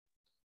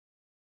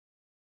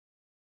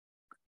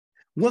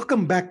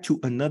Welcome back to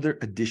another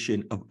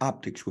edition of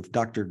Optics with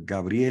Dr.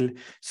 Gabriel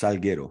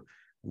Salguero,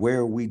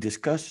 where we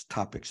discuss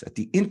topics at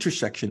the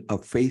intersection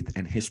of faith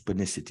and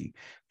Hispanicity,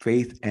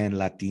 faith and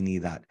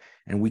Latinidad.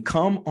 And we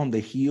come on the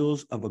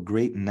heels of a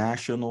great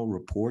national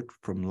report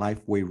from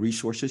Lifeway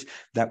Resources.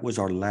 That was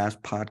our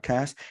last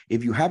podcast.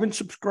 If you haven't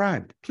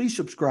subscribed, please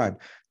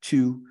subscribe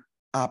to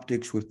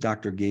Optics with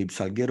Dr. Gabe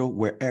Salguero,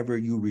 wherever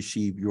you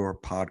receive your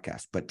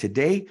podcast. But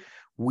today,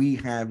 we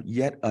have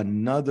yet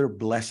another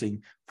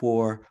blessing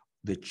for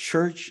the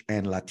church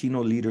and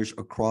Latino leaders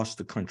across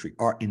the country.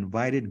 Our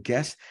invited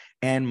guest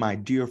and my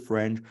dear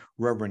friend,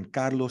 Reverend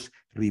Carlos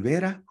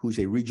Rivera, who's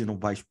a regional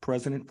vice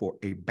president for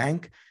a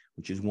bank,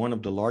 which is one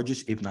of the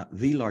largest, if not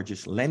the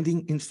largest,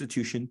 lending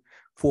institution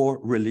for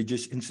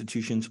religious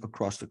institutions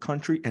across the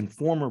country, and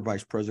former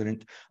vice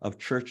president of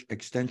Church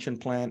Extension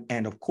Plan.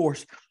 And of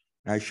course,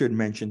 I should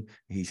mention,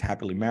 he's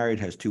happily married,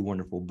 has two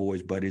wonderful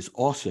boys, but is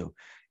also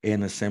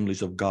an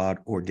Assemblies of God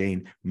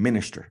ordained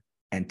minister.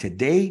 And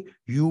today,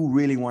 you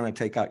really want to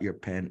take out your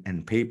pen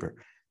and paper,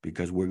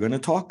 because we're going to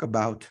talk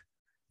about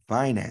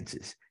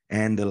finances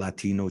and the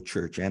Latino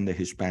church and the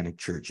Hispanic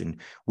church. And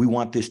we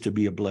want this to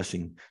be a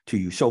blessing to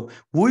you. So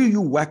will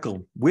you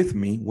welcome with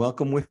me,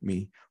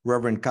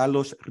 Reverend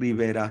Carlos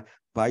Rivera,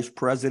 Vice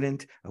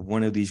President of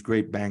one of these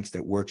great banks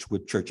that works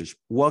with churches.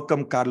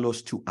 Welcome,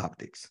 Carlos, to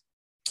Optics.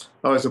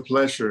 Oh, it's a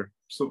pleasure.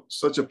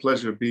 Such a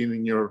pleasure being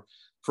in your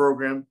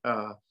program,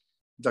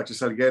 Dr.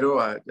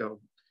 Salguero.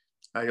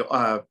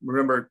 I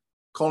remember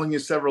calling you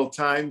several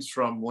times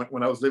from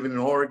when I was living in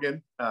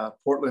Oregon,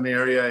 Portland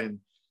area, and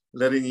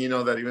letting you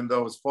know that even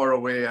though I was far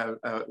away,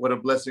 what a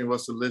blessing it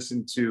was to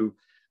listen to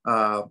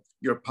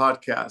your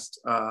podcast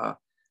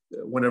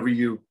whenever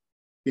you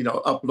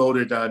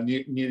uploaded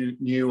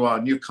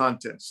new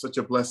content. Such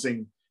a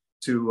blessing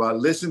to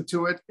listen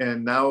to it,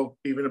 and now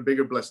even a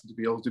bigger blessing to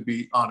be able to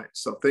be on it.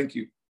 So thank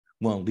you.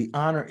 Well, the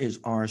honor is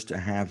ours to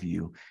have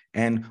you.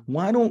 And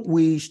why don't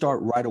we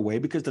start right away?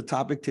 Because the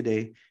topic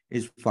today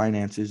is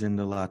finances in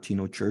the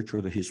Latino church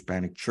or the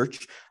Hispanic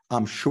church.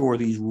 I'm sure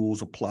these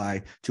rules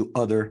apply to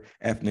other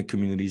ethnic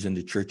communities in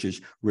the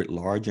churches writ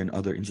large and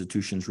other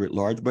institutions writ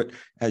large. But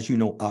as you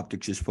know,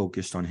 Optics is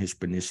focused on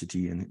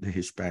Hispanicity and the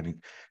Hispanic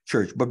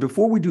church. But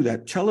before we do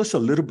that, tell us a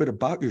little bit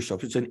about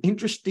yourself. It's an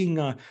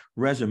interesting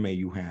resume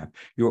you have.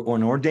 You're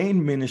an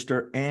ordained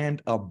minister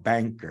and a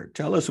banker.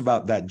 Tell us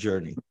about that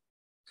journey.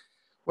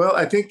 Well,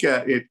 I think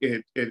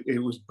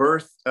it was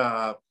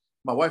birthed.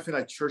 My wife and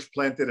I church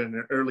planted at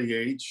an early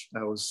age.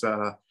 I was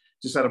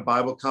just out of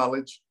Bible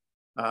college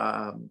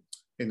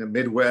in the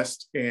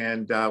Midwest,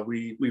 and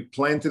we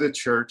planted a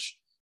church,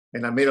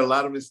 and I made a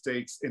lot of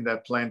mistakes in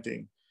that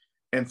planting.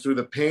 And through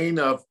the pain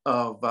of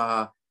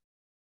the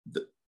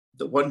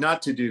what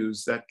not to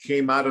do's that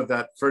came out of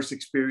that first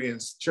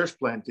experience, church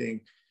planting,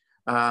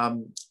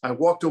 I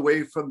walked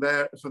away from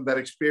that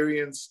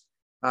experience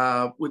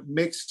with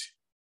mixed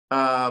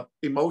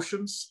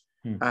emotions,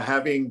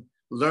 having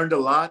learned a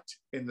lot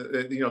in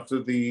the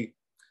through the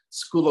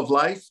school of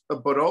life,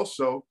 but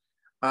also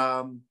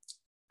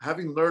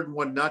having learned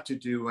what not to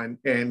do,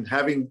 and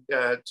having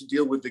to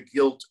deal with the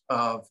guilt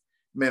of,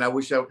 man, I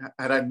wish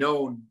had I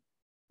known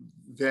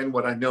then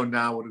what I know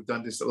now, would have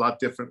done this a lot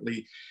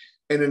differently.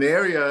 And an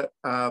area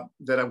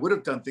that I would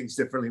have done things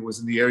differently was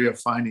in the area of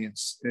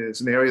finance.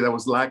 It's an area that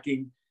was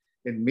lacking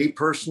in me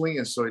personally,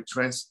 and so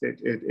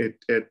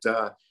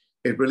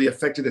it really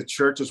affected the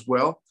church as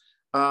well.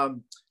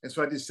 And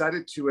so I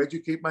decided to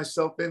educate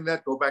myself in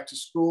that, go back to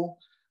school.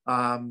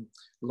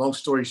 Long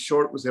story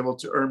short, was able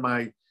to earn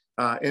my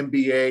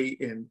MBA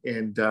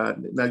in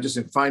not just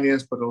in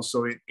finance, but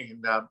also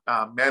in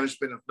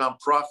management of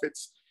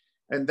nonprofits.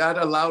 And that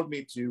allowed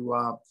me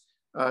to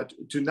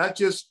not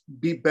just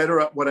be better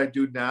at what I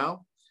do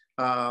now,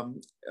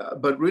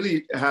 but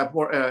really have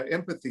more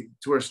empathy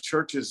towards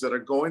churches that are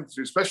going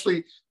through,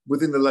 especially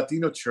within the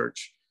Latino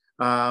church,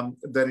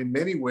 that in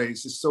many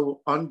ways is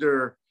so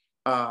under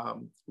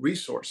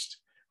resourced.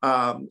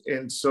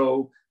 And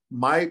so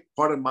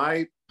part of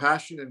my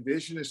passion and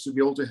vision is to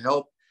be able to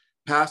help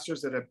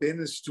pastors that have been in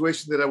the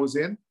situation that I was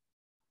in,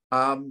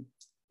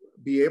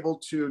 be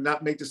able to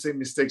not make the same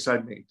mistakes I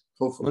made,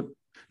 hopefully.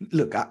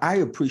 Look, I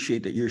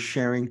appreciate that you're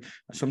sharing.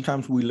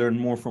 Sometimes we learn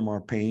more from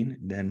our pain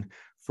than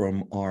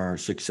from our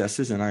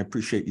successes, and I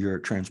appreciate your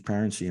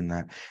transparency in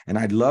that. And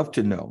I'd love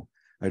to know,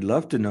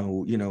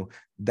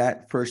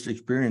 that first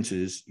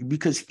experiences,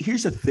 because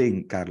here's the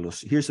thing, Carlos,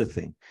 here's the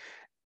thing.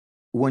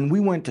 When we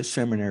went to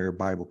seminary or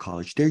Bible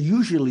college, there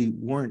usually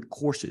weren't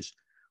courses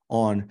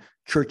on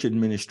church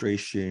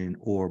administration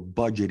or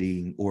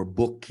budgeting or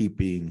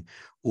bookkeeping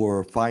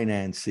or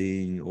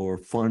financing or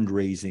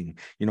fundraising.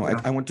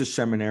 I went to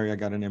seminary, I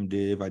got an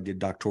MDiv, I did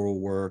doctoral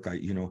work, I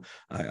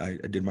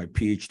did my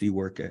PhD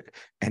work,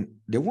 and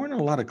there weren't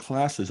a lot of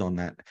classes on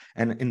that.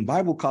 And in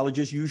Bible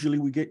colleges, usually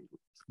we get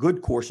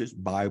good courses: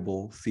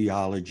 Bible,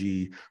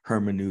 theology,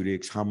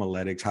 hermeneutics,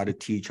 homiletics, how to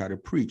teach, how to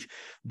preach.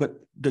 But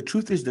the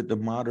truth is that the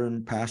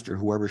modern pastor,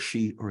 whoever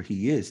she or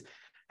he is,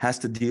 has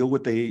to deal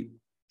with a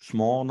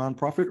small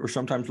nonprofit or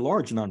sometimes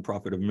large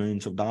nonprofit of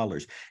millions of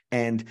dollars.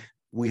 And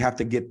we have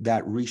to get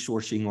that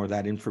resourcing or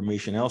that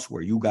information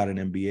elsewhere. You got an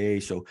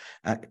MBA. So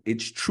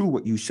it's true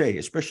what you say,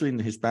 especially in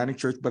the Hispanic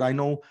church, but I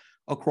know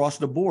across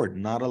the board,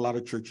 not a lot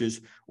of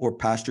churches or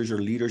pastors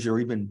or leaders or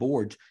even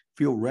boards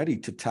feel ready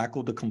to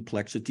tackle the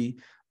complexity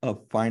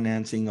of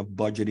financing, of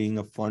budgeting,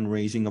 of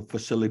fundraising, of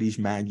facilities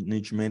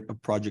management, of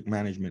project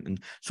management.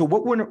 And so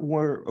what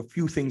were a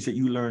few things that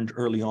you learned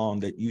early on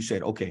that you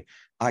said, okay,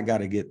 I got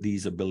to get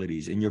these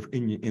abilities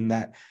in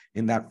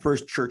that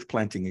first church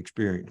planting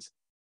experience?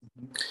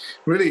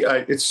 Really,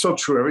 it's so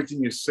true,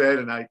 everything you said.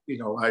 And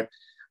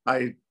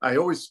I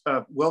always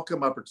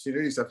welcome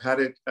opportunities. I've had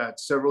it at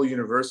several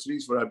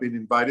universities where I've been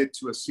invited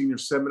to a senior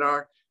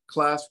seminar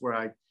class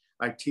where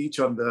I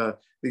teach on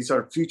these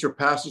are future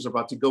pastors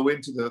about to go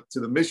into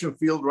the mission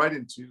field, right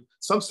into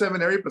some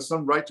seminary, but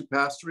some right to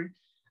pastoring.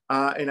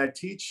 And I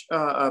teach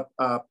a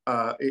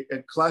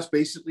class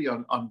basically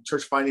on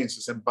church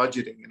finances and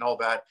budgeting and all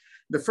that.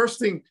 The first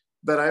thing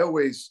that I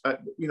always,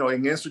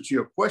 in answer to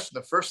your question,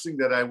 the first thing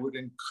that I would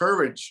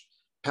encourage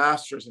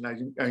pastors and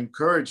I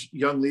encourage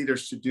young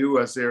leaders to do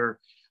as they're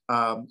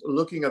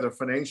looking at the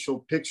financial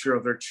picture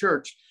of their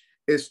church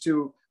is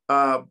to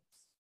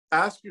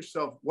ask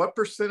yourself what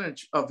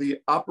percentage of the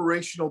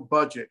operational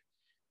budget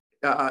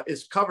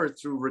is covered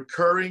through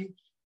recurring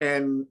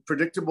and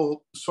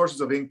predictable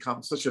sources of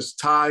income, such as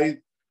tithe,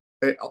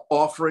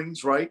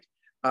 offerings, right?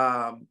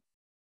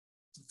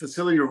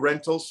 Facility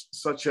rentals,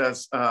 such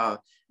as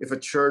if a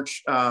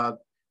church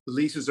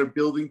leases their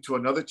building to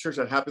another church.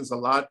 That happens a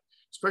lot,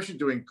 especially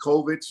during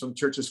COVID. Some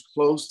churches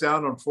closed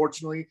down,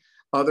 unfortunately.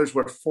 Others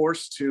were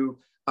forced to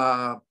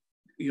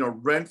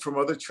rent from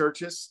other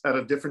churches at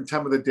a different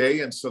time of the day.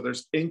 And so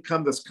there's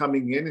income that's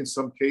coming in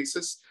some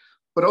cases,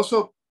 but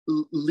also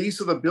lease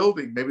of the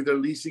building. Maybe they're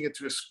leasing it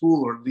to a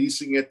school or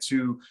leasing it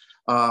to,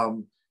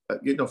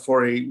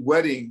 for a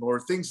wedding or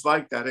things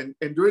like that. And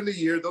during the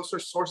year, those are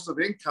sources of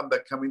income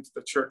that come into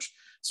the church.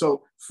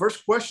 So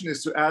first question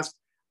is to ask,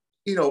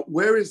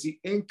 where is the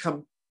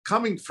income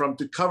coming from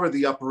to cover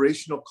the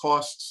operational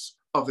costs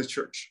of the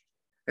church?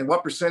 And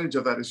what percentage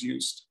of that is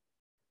used?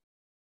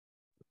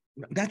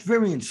 That's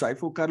very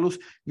insightful, Carlos.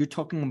 You're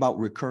talking about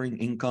recurring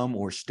income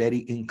or steady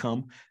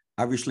income.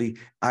 Obviously,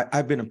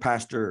 I've been a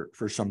pastor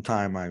for some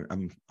time.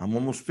 I'm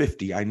almost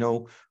 50. I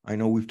know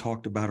we've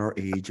talked about our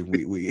age and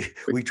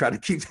we try to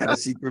keep that a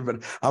secret,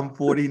 but I'm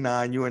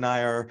 49. You and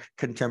I are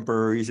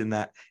contemporaries in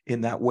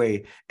that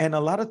way. And a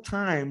lot of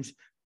times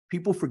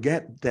people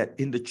forget that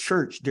in the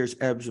church there's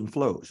ebbs and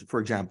flows.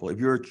 For example, if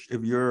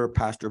you're a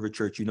pastor of a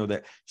church, you know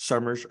that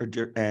summers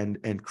are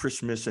and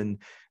Christmas and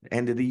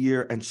end of the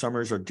year and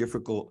summers are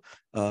difficult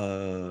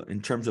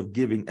in terms of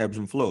giving, ebbs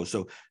and flows.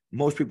 So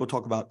most people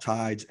talk about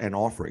tithes and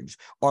offerings,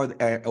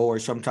 or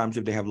sometimes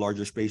if they have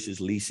larger spaces,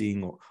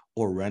 leasing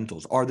or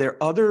rentals. Are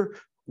there other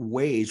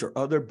ways or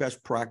other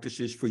best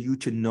practices for you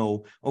to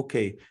know,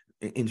 okay,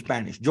 in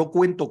Spanish, yo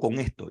cuento con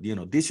esto,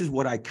 this is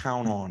what I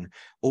count on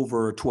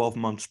over a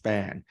 12-month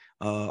span?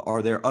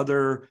 Are there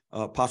other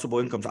possible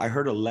incomes? I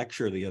heard a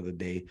lecture the other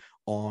day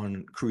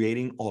on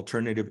creating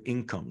alternative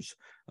incomes,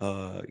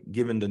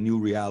 given the new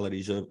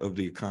realities of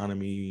the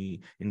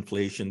economy,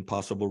 inflation,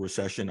 possible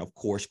recession. Of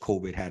course,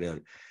 COVID had a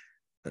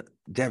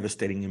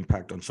devastating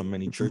impact on so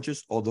many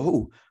churches,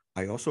 although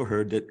I also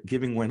heard that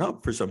giving went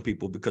up for some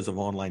people because of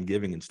online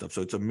giving and stuff.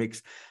 So it's a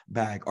mixed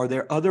bag. Are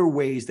there other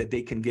ways that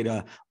they can get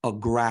a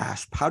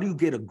grasp? How do you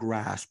get a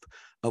grasp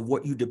of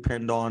what you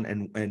depend on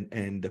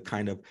and the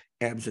kind of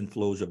ebbs and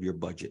flows of your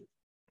budget?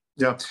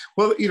 Yeah,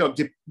 well,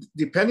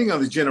 depending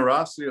on the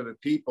generosity of the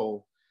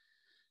people,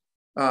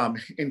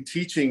 in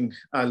teaching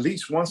at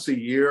least once a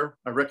year,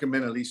 I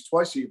recommend at least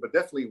twice a year, but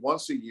definitely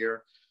once a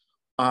year,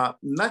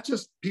 not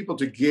just people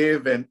to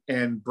give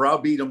and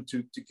browbeat them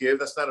to give.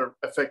 That's not an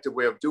effective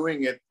way of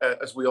doing it,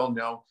 as we all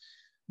know,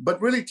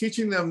 but really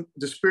teaching them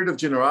the spirit of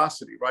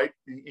generosity, right,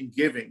 in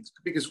giving,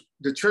 because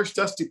the church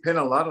does depend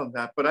a lot on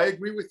that. But I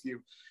agree with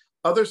you.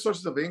 Other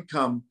sources of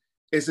income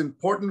is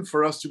important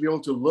for us to be able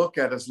to look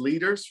at as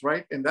leaders,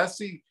 right? And that's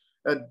the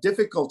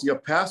difficulty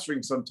of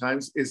pastoring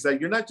sometimes, is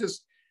that you're not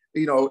just,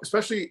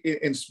 especially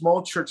in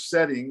small church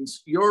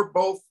settings, you're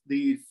both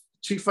the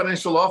chief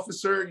financial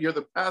officer, you're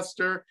the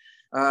pastor,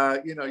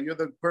 you're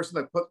the person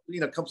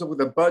that comes up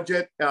with a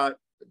budget.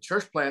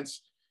 Church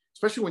plants,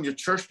 especially when you're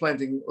church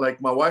planting,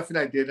 like my wife and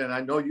I did, and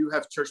I know you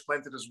have church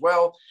planted as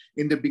well.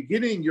 In the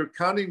beginning, you're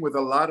counting with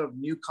a lot of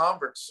new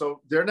converts,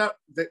 so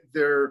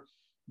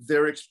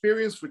their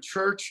experience with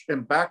church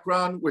and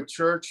background with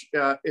church,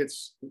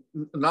 it's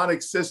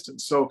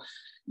non-existent. So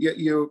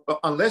you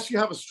unless you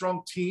have a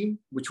strong team,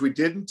 which we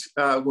didn't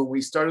when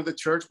we started the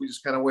church, we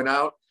just kind of went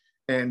out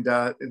and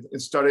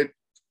started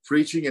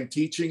preaching and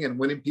teaching and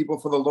winning people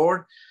for the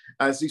Lord.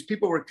 As these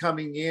people were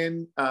coming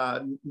in,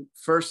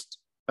 first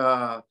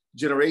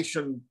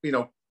generation,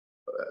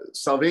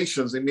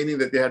 salvations, meaning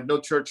that they had no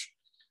church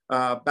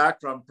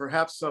background,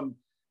 perhaps some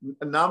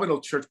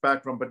nominal church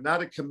background, but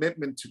not a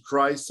commitment to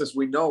Christ as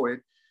we know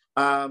it.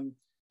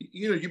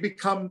 You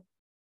become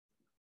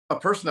a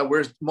person that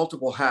wears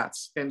multiple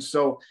hats. And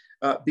so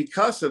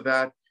because of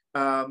that,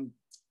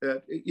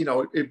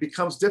 it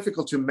becomes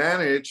difficult to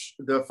manage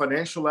the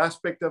financial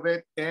aspect of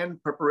it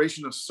and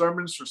preparation of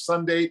sermons for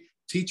Sunday,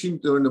 teaching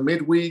during the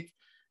midweek.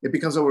 It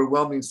becomes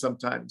overwhelming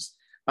sometimes.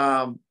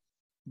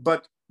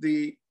 But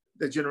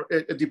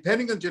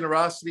depending on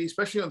generosity,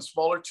 especially on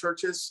smaller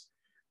churches,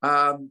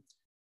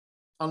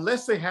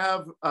 unless they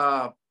have,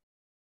 I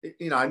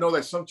know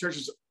that some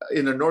churches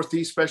in the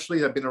Northeast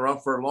especially have been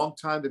around for a long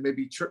time. They may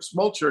be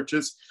small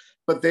churches,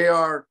 but they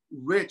are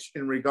rich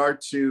in regard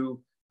to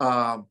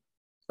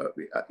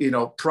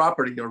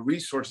property or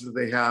resources that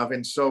they have.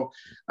 And so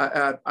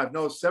I've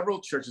known several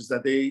churches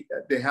that they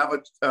have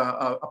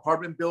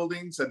apartment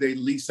buildings that they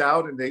lease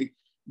out, and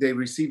they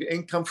receive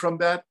income from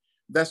that.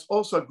 That's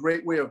also a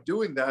great way of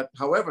doing that.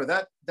 However,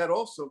 that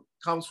also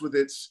comes with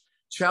its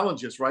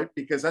challenges, right?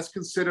 Because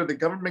the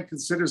government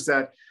considers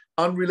that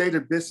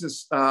unrelated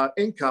business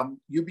income,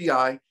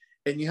 UBI,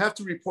 and you have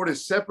to report it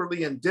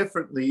separately and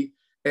differently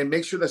and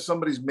make sure that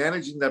somebody's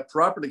managing that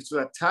property so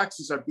that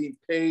taxes are being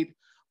paid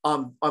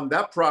on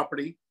that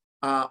property,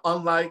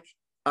 unlike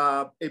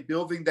a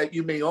building that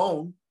you may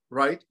own,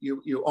 right?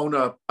 You own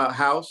a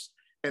house,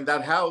 and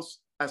that house,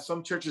 as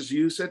some churches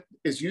use it,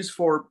 is used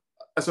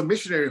as a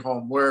missionary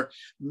home, where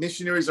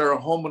missionaries are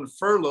home on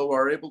furlough,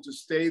 are able to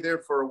stay there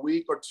for a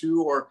week or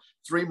 2 or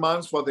 3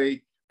 months while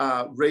they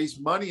raise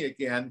money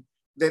again.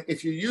 Then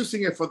if you're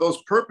using it for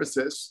those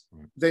purposes,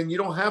 then you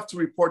don't have to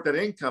report that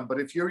income. But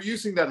if you're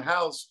using that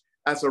house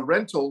as a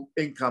rental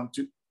income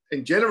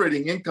and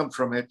generating income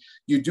from it,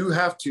 you do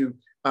have to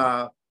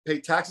pay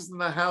taxes on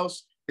the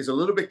house. It's a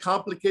little bit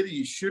complicated.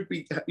 You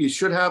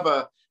should have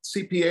a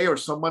CPA or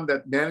someone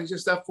that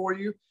manages that for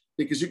you,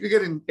 because you could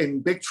get in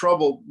big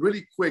trouble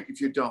really quick if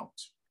you don't.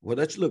 Well,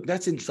 that's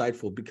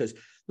insightful, because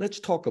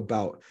let's talk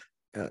about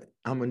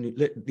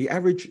the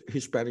average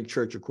Hispanic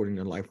church, according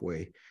to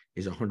Lifeway,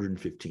 is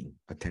 115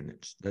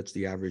 attendance. That's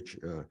the average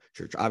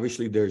church.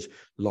 Obviously, there's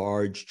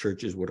large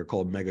churches, what are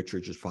called mega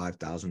churches,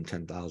 5,000,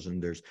 10,000.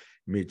 There's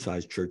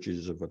mid-sized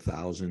churches of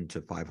 1,000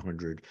 to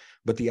 500.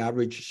 But the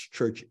average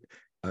church,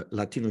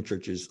 Latino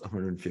church, is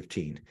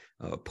 115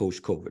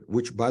 post-COVID,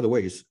 which, by the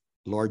way, is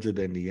larger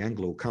than the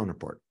Anglo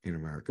counterpart in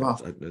America. Wow.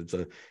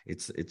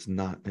 It's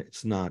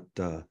not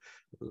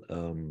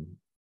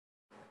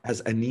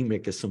as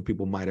anemic as some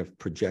people might have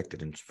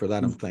projected, and for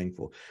that I'm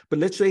thankful. But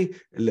let's say,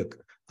 look,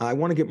 I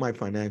want to get my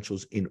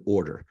financials in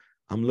order.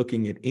 I'm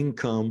looking at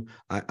income.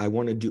 I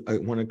want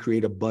to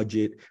create a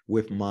budget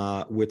with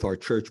our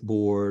church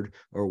board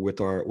or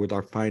with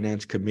our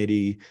finance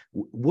committee.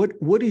 What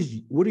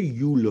are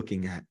you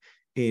looking at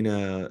in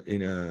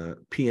a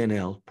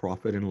P&L,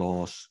 profit and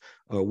loss?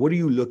 What are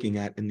you looking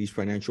at in these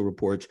financial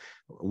reports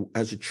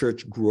as a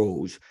church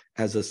grows,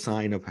 as a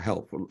sign of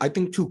health? I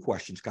think 2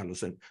 questions,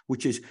 Carlos,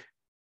 which is,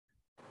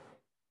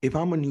 if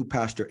I'm a new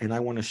pastor and I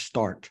want to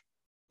start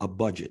a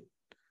budget,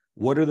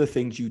 what are the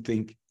things you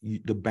think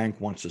the bank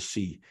wants to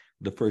see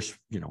the first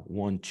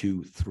 1,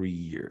 2, 3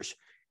 years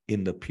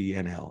in the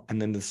P&L?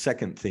 And then the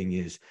second thing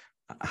is,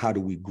 how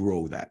do we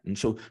grow that? And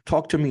so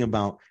talk to me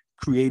about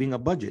creating a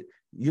budget.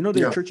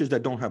 There are churches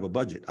that don't have a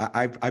budget.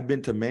 I've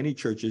been to many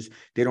churches.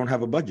 They don't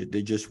have a budget.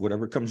 They just,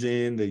 whatever comes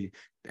in,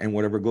 and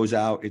whatever goes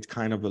out, it's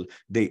kind of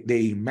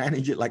they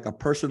manage it like a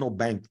personal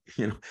bank,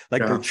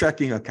 like their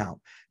checking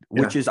account,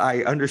 which is,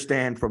 I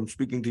understand from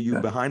speaking to you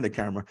behind the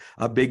camera,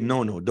 a big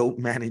no-no. Don't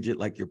manage it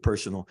like your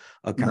personal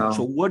account. No.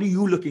 So what are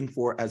you looking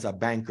for as a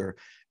banker,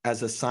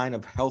 as a sign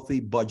of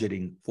healthy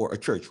budgeting for a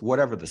church,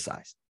 whatever the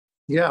size?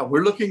 Yeah,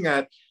 we're looking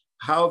at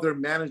how they're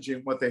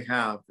managing what they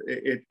have.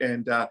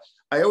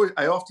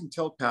 I often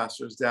tell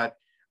pastors that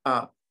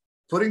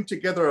putting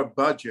together a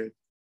budget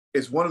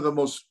is one of the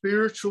most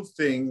spiritual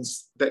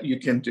things that you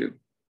can do,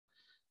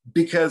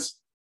 because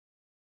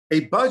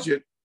a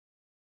budget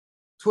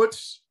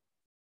puts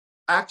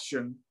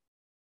action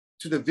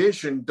to the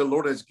vision the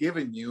Lord has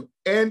given you,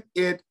 and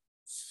it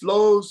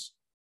flows,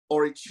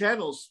 or it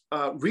channels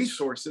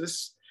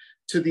resources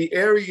to the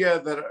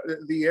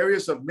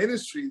areas of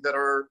ministry that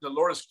the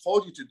Lord has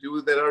called you to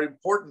do, that are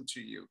important to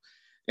you.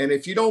 And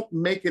if you don't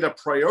make it a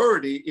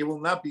priority, it will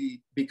not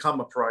become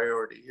a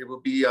priority. It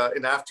will be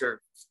an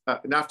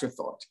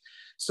afterthought.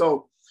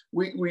 So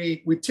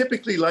we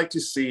typically like to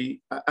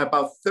see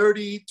about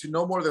 30 to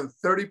no more than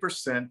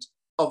 30%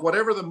 of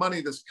whatever the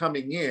money that's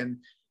coming in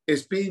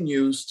is being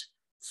used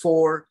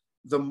for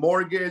the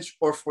mortgage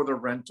or for the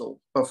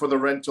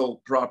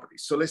rental property.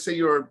 So let's say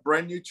you're a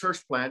brand new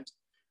church plant,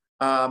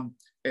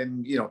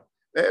 and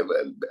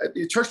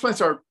church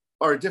plants are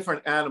a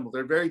different animal.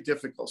 They're very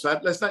difficult. So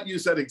let's not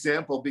use that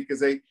example,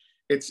 because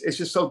it's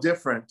just so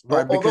different.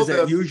 Right,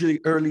 because usually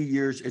early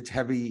years, it's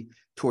heavy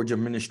towards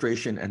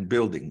administration and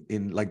building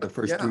in like the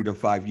first 3 to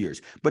 5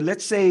 years. But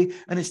let's say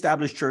an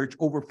established church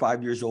over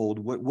 5 years old,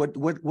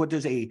 what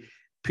does a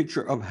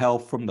picture of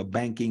health from the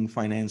banking,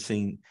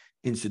 financing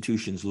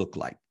institutions look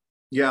like?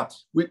 Yeah,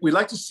 we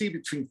like to see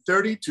between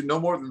 30 to no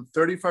more than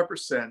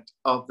 35%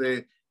 of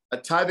the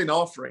tithe and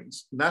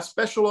offerings, not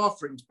special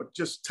offerings, but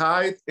just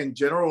tithe and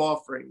general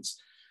offerings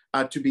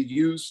to be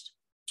used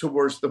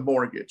towards the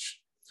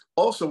mortgage.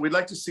 Also, we'd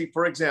like to see,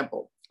 for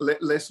example,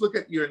 let's look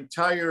at your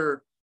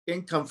entire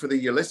income for the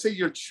year. Let's say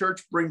your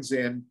church brings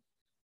in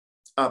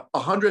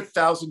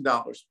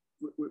 $100,000.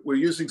 We're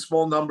using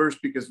small numbers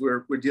because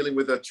we're dealing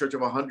with a church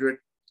of 100,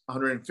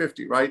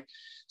 150, right?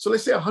 So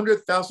let's say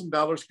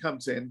 $100,000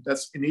 comes in.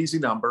 That's an easy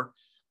number.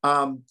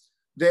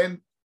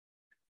 Then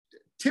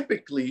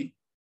typically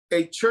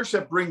a church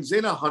that brings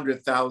in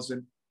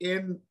 100,000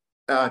 in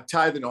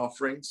tithe and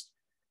offerings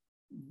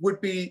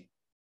would be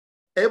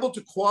able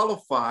to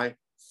qualify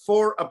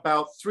for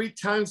about 3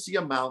 times the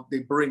amount they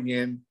bring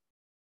in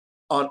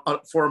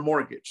for a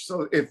mortgage.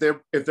 So if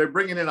they're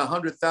bringing in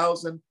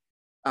 100,000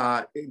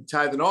 in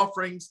tithe and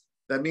offerings,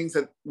 that means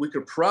that we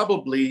could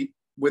probably,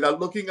 without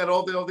looking at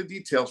all the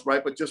details,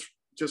 right? But just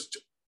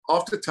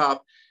off the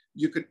top,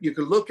 you could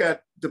look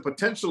at the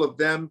potential of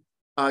them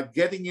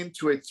getting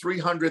into a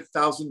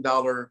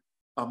 $300,000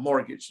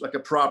 mortgage, like a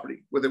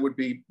property where they would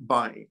be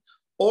buying,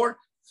 or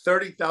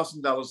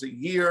 $30,000 a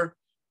year,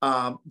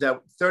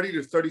 that 30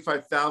 to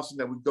 35,000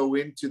 that would go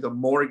into the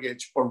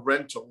mortgage or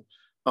rental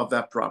of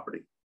that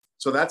property.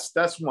 So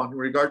that's one in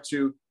regard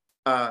to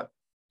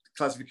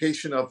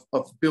classification of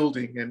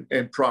building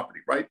and property,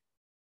 right?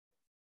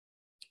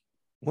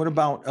 What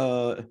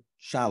about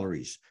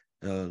salaries?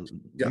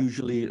 Yeah.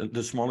 Usually,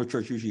 the smaller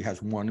church usually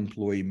has 1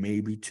 employee,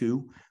 maybe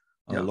 2.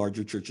 Yeah.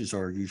 Larger churches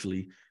are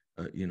usually,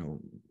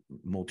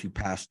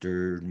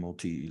 multi-pastor,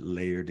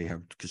 multi-layered. They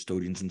have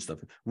custodians and stuff.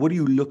 What are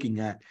you looking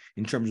at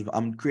in terms of,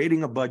 I'm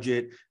creating a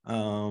budget,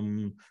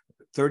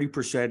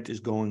 30% is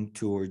going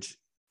towards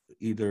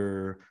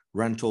either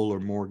rental or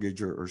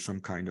mortgage or some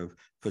kind of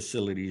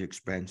facility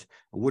expense.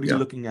 What are you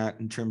looking at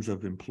in terms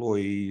of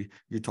employee?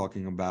 You're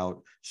talking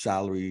about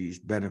salaries,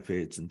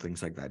 benefits, and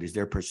things like that. Is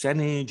there a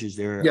percentage? Is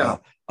there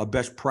a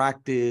best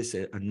practice,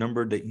 a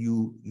number that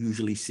you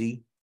usually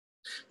see?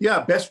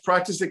 Yeah, best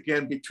practice,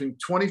 again, between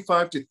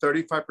 25 to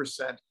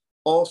 35%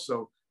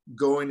 also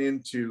going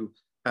into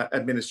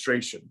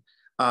administration.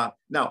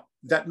 Now,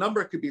 that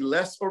number could be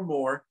less or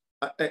more.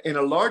 In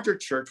a larger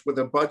church where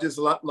the budget is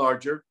a lot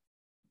larger,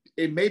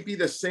 it may be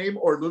the same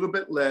or a little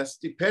bit less,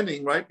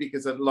 depending, right?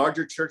 Because at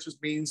larger churches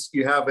means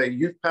you have a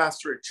youth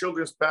pastor, a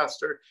children's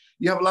pastor,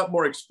 you have a lot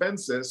more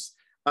expenses.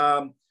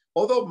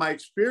 Although my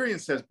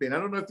experience has been, I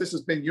don't know if this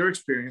has been your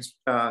experience,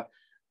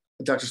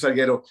 Dr.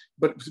 Salguero,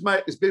 but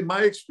it's been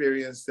my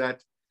experience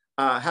that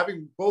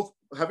having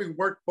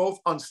worked both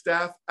on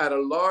staff at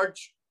a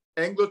large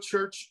Anglo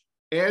church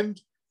and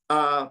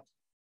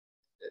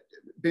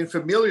been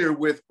familiar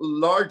with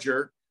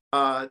larger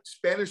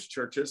Spanish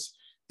churches,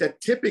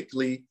 that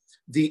typically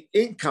the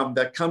income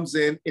that comes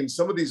in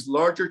some of these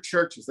larger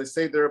churches, they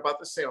say they're about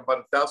the same,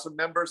 about 1,000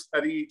 members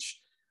at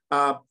each.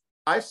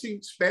 I've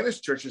seen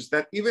Spanish churches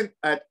that even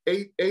at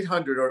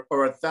 800 or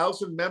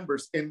 1,000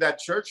 members in that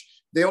church,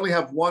 they only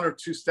have 1 or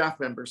 2 staff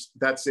members.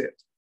 That's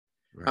it,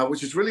 right.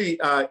 Which is really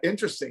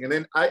interesting. And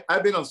then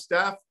I've been on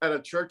staff at a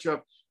church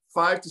of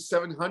 500 to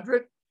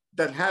 700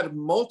 that had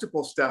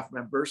multiple staff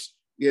members.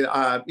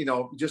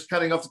 Just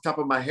cutting off the top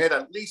of my head,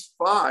 at least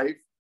 5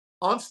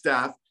 on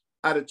staff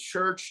at a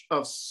church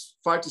of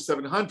 500 to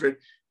 700.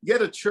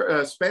 Yet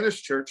a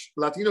Spanish church,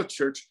 Latino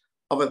church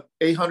of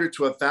 800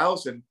 to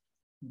 1,000.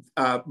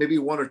 Maybe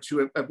 1 or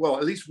 2, well,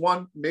 at least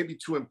 1, maybe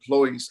 2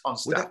 employees on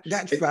staff. Well,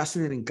 that's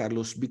fascinating,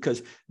 Carlos,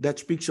 because that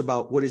speaks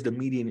about what is the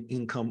median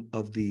income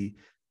of the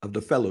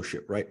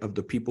fellowship, right? Of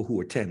the people who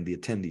attend, the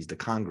attendees, the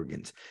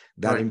congregants.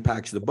 That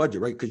impacts the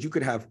budget, right? Because you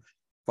could have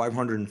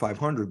 500 and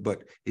 500,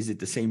 but is it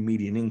the same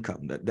median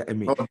income?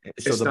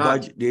 So the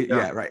budget,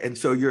 right. And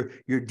so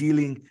you're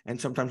dealing, and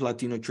sometimes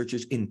Latino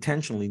churches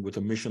intentionally with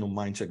a missional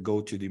mindset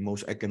go to the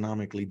most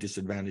economically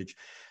disadvantaged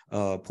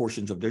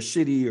portions of their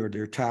city or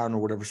their town or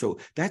whatever. So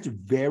that's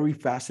very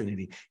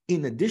fascinating.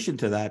 In addition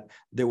to that,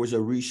 there was a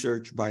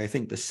research by, I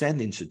think, the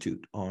Send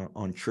Institute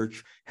on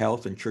church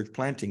health and church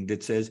planting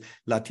that says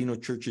Latino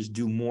churches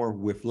do more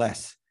with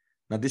less.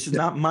 Now, this is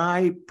not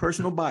my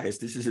personal bias.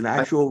 This is an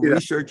actual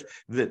research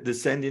that the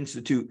Send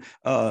Institute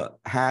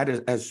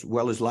had, as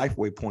well as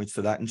Lifeway points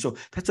to that. And so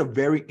that's a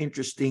very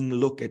interesting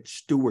look at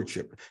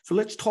stewardship. So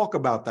let's talk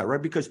about that,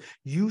 right? Because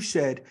you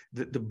said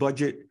that the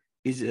budget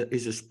is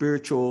a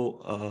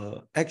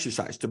spiritual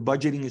exercise. The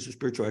budgeting is a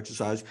spiritual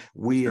exercise.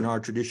 We in our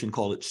tradition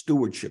call it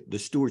stewardship, the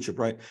stewardship,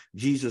 right?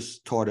 Jesus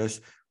taught us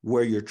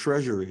where your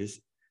treasure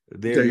is,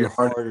 there your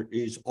heart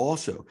is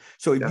also.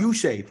 So if you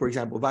say, for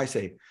example, if I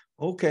say,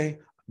 okay,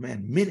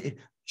 man,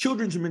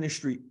 children's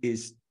ministry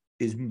is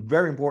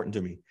very important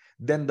to me,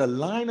 then the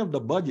line of the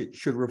budget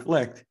should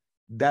reflect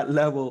that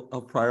level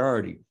of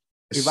priority.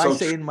 If I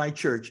say in my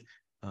church,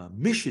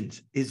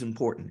 missions is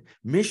important,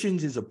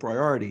 missions is a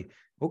priority,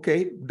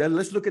 okay, then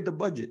let's look at the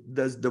budget.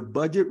 Does the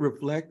budget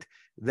reflect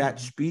that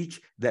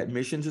speech, that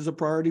missions is a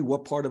priority?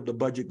 What part of the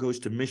budget goes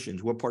to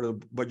missions? What part of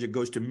the budget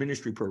goes to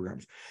ministry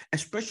programs?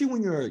 Especially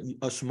when you're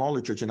a smaller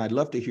church, and I'd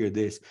love to hear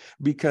this,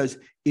 because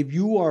if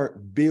you are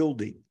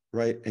building,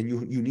 right, and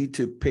you need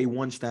to pay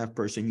 1 staff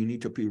person, you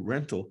need to pay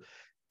rental,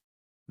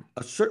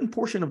 a certain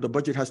portion of the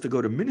budget has to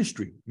go to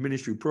ministry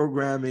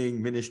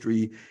programming,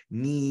 ministry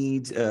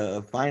needs,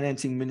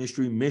 financing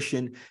ministry,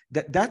 mission.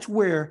 That's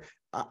where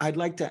I'd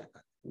like to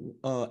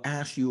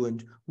ask you,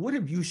 and what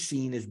have you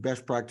seen as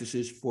best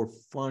practices for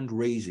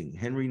fundraising?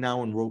 Henry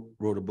Nouwen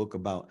wrote a book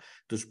about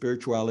the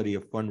spirituality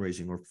of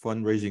fundraising, or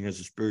fundraising as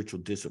a spiritual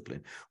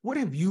discipline. What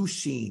have you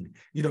seen?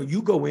 You know,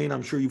 you go in,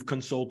 I'm sure you've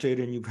consulted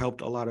and you've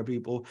helped a lot of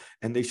people,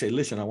 and they say,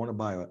 listen, I want to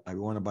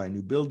buy a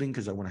new building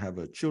because I want to have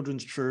a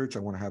children's church. I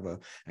want to have a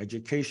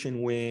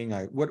education wing.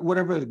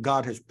 Whatever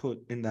God has put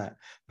in that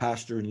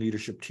pastor and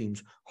leadership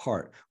team's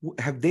heart.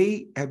 Have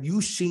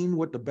you seen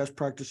what the best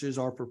practices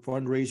are for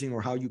fundraising,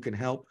 or how you can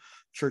help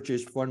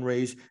churches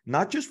fundraise,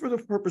 not just for the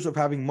purpose of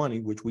having money,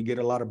 which we get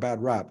a lot of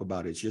bad rap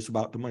about? It's just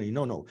about the money.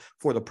 No,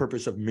 for the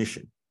purpose of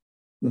mission.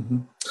 Mm-hmm.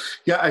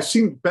 Yeah, I've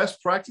seen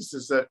best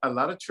practices that a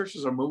lot of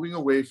churches are moving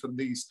away from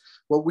these,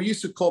 what we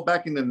used to call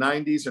back in the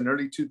 90s and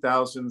early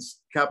 2000s,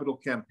 capital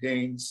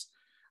campaigns.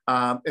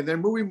 And they're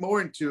moving more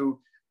into,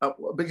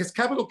 because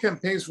capital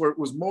campaigns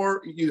was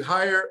more, you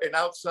hire an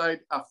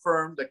outside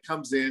firm that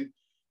comes in,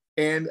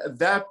 and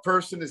that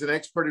person is an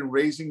expert in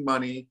raising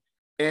money,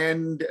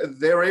 and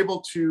they're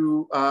able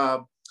to,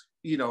 for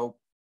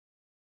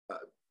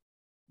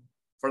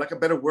lack of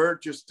a better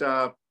word, just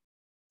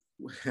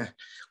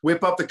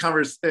whip up the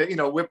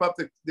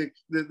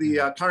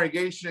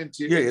congregation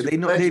into.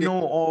 They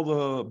know all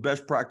the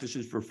best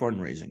practices for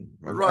fundraising,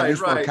 right? At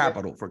least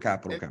for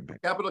capital campaign.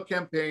 Capital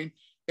campaign,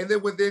 and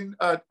then within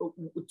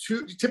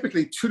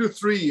typically 2 to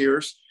 3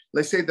 years,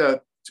 let's say the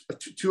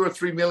 $2 or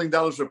 $3 million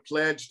are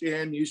pledged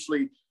in.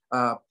 Usually,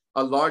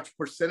 a large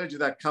percentage of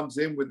that comes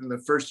in within the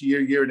first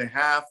year and a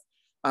half.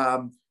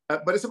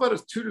 But it's about a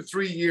 2 to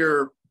 3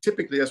 year.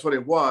 Typically, that's what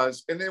it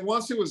was. And then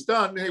once it was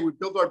done, hey, we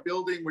built our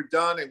building, we're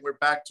done, and we're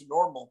back to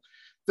normal.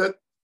 The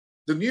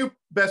new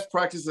best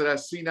practice that I've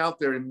seen out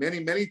there in many,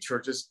 many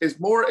churches is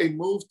more a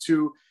move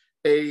to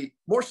a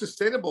more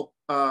sustainable,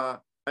 I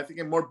think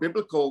a more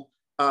biblical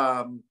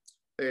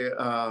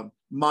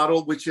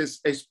model, which is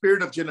a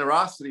spirit of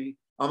generosity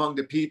among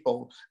the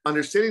people,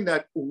 understanding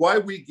that why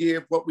we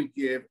give what we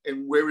give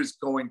and where it's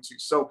going to.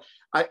 So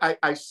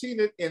I've seen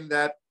it in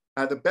that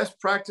the best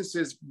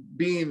practices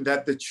being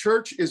that the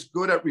church is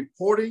good at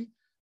reporting.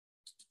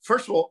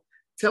 First of all,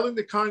 telling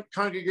the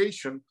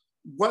congregation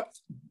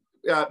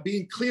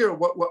being clear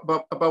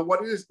about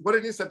what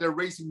it is that they're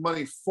raising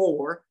money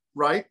for,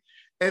 right?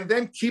 And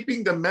then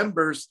keeping the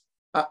members,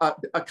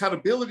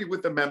 accountability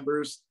with the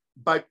members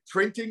by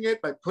printing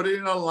it, by putting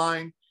it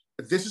online.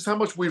 This is how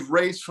much we've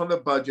raised from the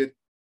budget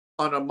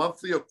on a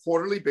monthly or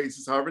quarterly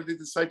basis, however they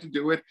decide to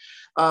do it,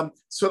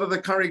 so that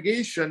the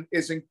congregation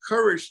is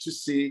encouraged to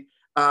see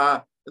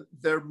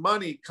their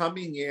money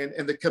coming in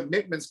and the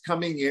commitments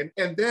coming in.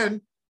 And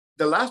then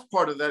the last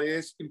part of that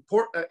is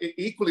important,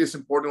 equally as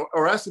important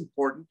or as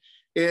important,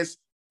 is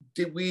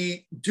did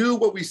we do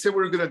what we said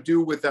we were going to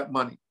do with that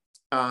money?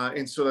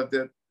 And so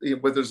that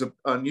whether there's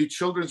a new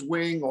children's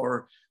wing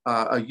or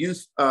a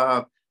youth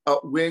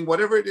wing,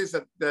 whatever it is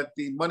that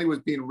the money was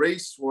being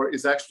raised for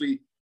is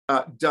actually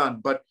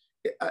done. But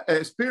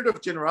a spirit of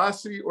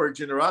generosity or a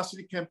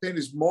generosity campaign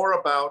is more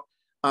about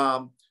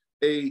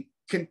a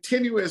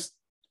continuous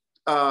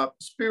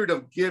spirit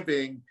of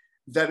giving,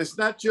 that is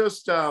not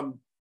just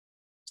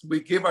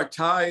we give our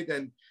tithe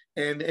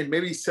and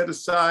maybe set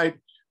aside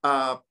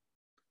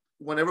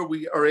whenever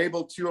we are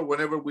able to or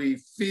whenever we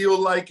feel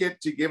like it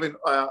to give in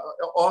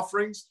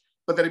offerings,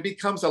 but that it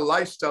becomes a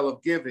lifestyle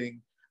of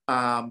giving,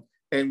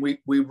 and we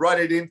run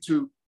it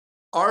into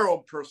our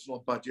own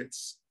personal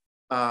budgets.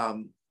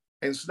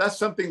 And so that's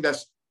something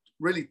that's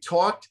really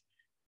taught,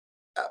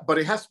 but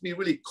it has to be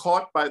really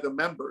caught by the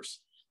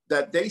members,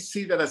 that they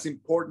see that as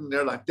important in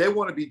their life. They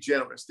want to be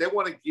generous. They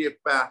want to give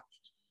back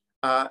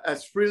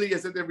as freely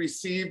as they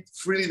received.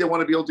 Freely they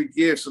want to be able to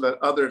give so that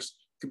others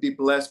can be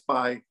blessed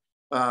by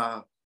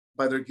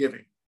their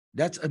giving.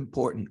 That's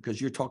important, because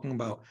you're talking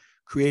about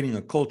creating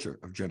a culture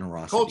of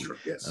generosity. Culture,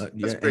 yes.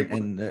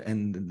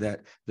 And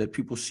that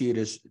people see it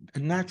as a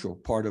natural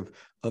part of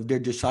their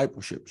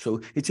discipleship.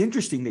 So it's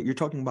interesting that you're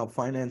talking about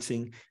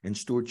financing and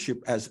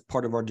stewardship as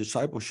part of our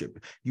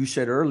discipleship. You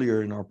said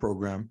earlier in our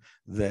program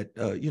that,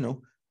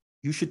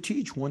 you should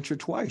teach once or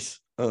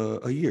twice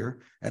a year,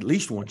 at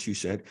least once, you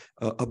said,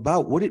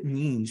 about what it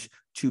means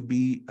to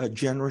be a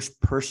generous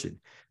person.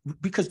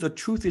 Because the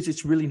truth is,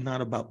 it's really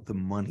not about the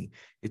money.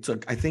 It's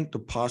I think the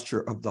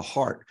posture of the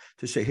heart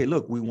to say, hey,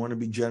 look, we want to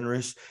be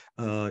generous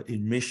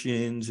in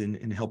missions and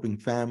in helping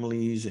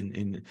families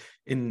and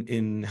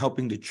in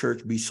helping the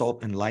church be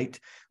salt and light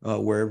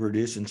wherever it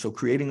is. And so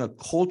creating a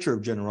culture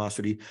of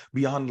generosity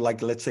beyond,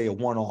 like, let's say, a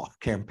one-off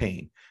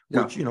campaign,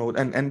 which,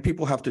 and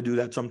people have to do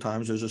that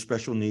sometimes. There's a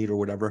special need or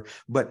whatever,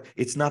 but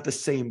it's not the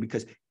same,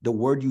 because the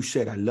word you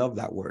said, I love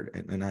that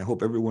word. And I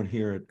hope everyone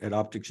here at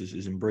Optics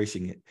is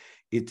embracing it.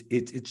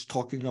 It's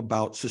talking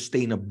about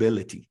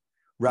sustainability,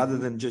 rather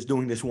than just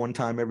doing this one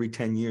time every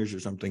 10 years or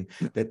something,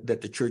 that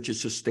the church is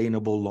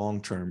sustainable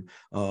long-term,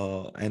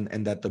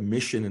 and that the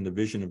mission and the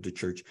vision of the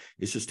church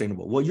is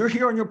sustainable. Well, you're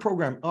here on your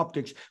program,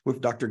 Optics,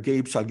 with Dr.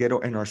 Gabe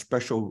Salguero and our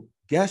special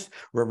guest,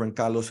 Reverend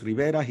Carlos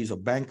Rivera. He's a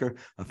banker,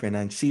 a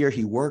financier.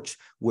 He works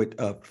with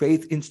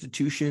faith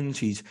institutions.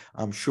 He's,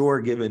 I'm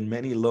sure, given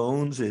many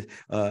loans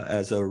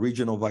as a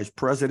regional vice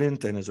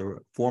president and as a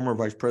former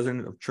vice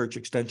president of Church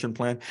Extension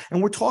Plan.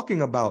 And we're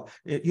talking about,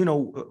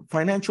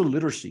 financial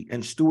literacy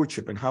and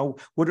stewardship and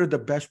what are the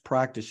best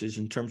practices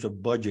in terms of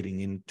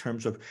budgeting, in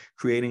terms of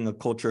creating a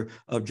culture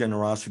of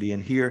generosity.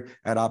 And here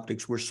at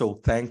Optics, we're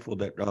so thankful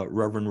that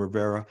Reverend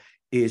Rivera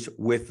is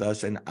with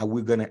us. And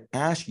we're going to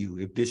ask you,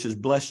 if this has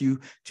blessed you,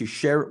 to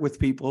share it with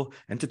people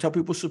and to tell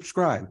people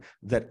subscribe,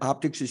 that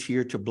Optics is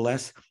here to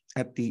bless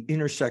at the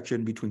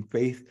intersection between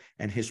faith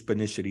and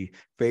Hispanicity,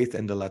 faith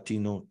and the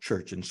Latino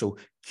church. And so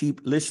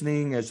keep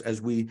listening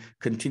as we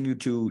continue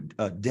to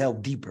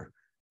delve deeper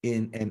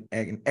in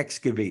and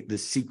excavate the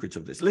secrets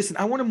of this. Listen,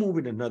 I want to move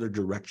in another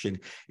direction,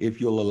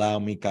 if you'll allow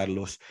me,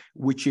 Carlos,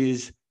 which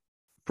is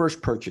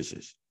first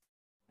purchases.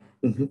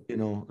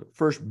 Mm-hmm.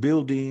 First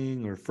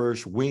building or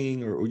first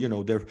wing or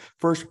their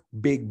first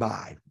big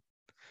buy.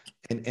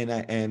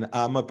 And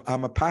I'm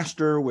a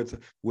pastor with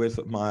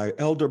my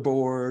elder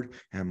board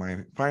and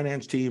my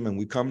finance team, and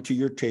we come to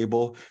your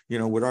table,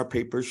 with our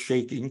papers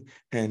shaking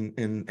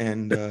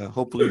and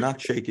hopefully not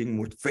shaking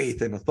with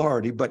faith and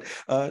authority, but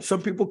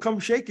some people come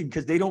shaking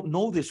because they don't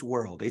know this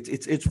world.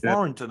 It's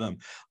foreign to them.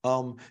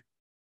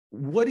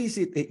 What is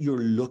it that you're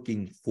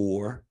looking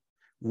for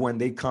when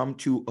they come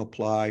to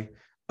apply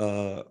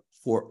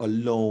for a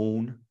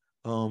loan?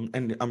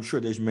 And I'm sure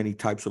there's many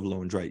types of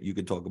loans, right? You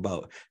could talk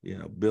about,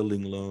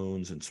 building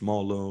loans and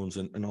small loans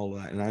and all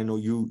of that. And I know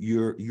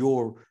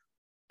your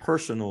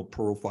personal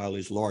profile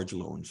is large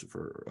loans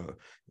for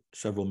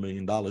several $1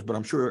 million, but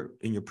I'm sure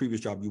in your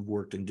previous job, you've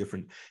worked in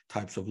different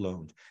types of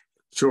loans.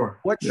 Sure.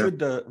 What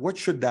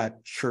should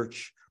that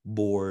church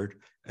board,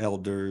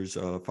 elders,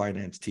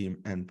 finance team,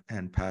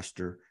 and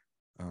pastor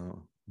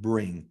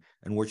bring,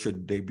 and what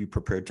should they be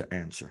prepared to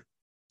answer?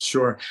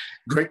 Sure.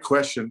 Great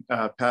question,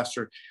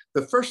 Pastor.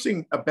 The first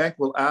thing a bank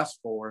will ask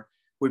for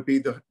would be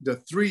the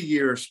 3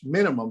 years,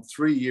 minimum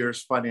 3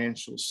 years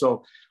financials.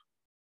 So,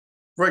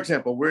 for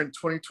example, we're in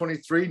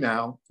 2023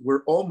 now.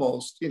 We're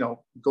almost,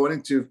 going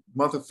into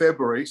month of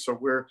February. So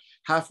we're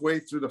halfway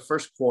through the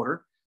first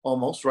quarter,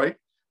 almost, right?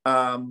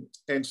 And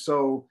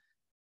so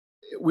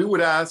we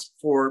would ask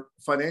for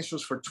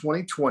financials for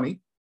 2020,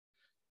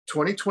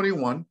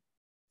 2021,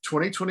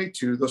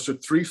 2022. Those are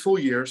 3 full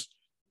years,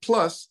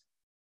 plus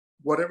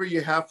whatever you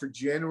have for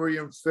January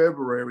and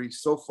February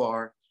so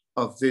far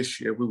of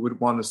this year. We would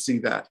want to see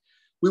that.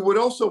 We would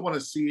also want to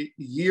see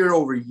year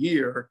over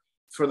year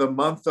for the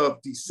month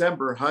of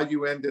December, how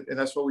you ended, and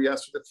that's what we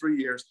asked for the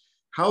 3 years.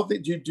 How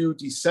did you do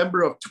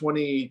December of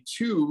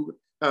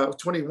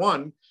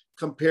 21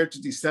 compared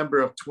to December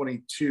of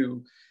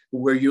 22?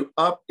 Were you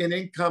up in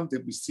income?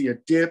 Did we see a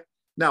dip?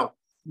 Now,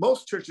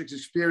 most churches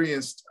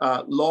experienced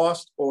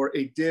loss or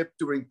a dip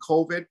during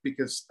COVID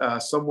because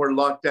some were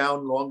locked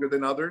down longer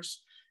than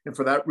others. And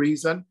for that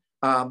reason,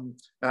 and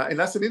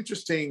that's an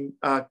interesting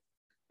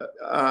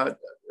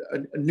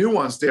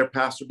nuance there,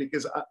 Pastor,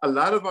 because a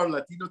lot of our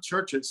Latino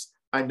churches,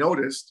 I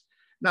noticed,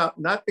 now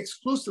not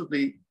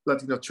exclusively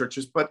Latino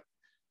churches, but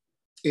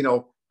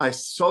I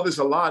saw this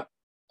a lot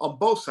on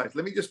both sides.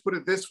 Let me just put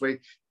it this way: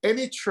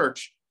 any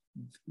church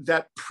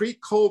that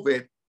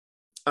pre-COVID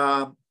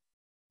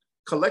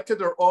collected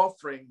their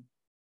offering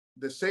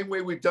the same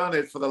way we've done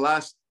it for the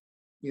last,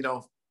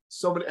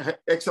 so many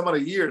X amount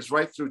of years,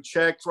 right? Through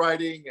check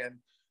writing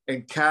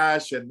and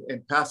cash and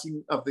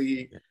passing of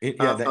the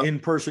the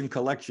in-person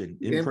collection.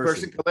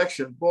 In-person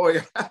collection.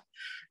 Boy,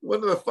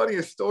 one of the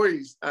funniest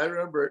stories I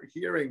remember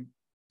hearing,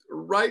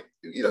 right,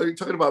 you're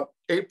talking about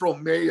April,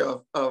 May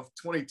of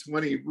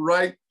 2020,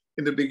 right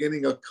in the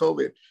beginning of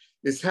COVID,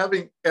 is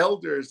having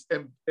elders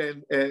and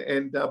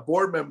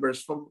board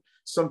members from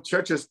some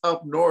churches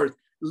up north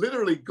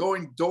literally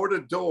going door to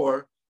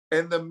door,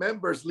 and the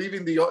members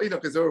leaving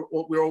because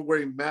we're all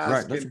wearing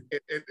masks, right,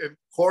 and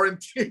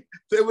quarantine.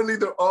 They would leave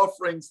their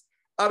offerings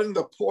out in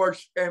the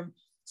porch. And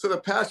so the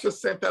pastor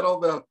sent out all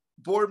the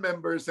board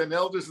members and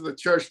elders of the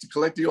church to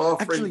collect the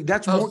offering. Actually,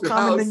 that's more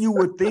common than you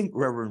would think,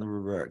 Reverend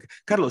Rivera.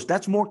 Carlos,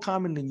 that's more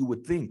common than you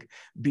would think,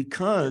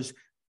 because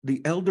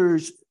the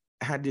elders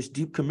had this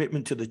deep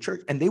commitment to the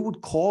church, and they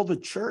would call the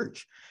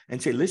church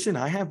and say, listen,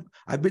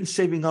 I've been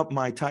saving up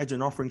my tithes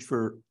and offerings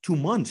for 2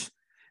 months.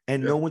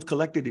 And no one's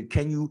collected it.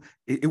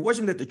 It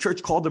wasn't that the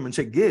church called them and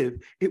said, give.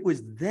 It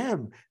was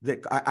them that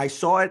I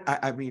saw it.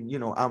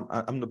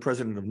 I'm the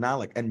president of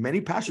NALEC, and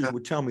many pastors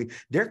would tell me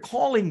they're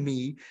calling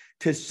me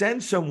to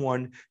send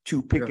someone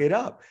to pick it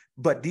up.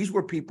 But these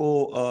were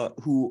people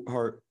who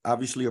are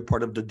obviously a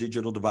part of the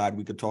digital divide.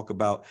 We could talk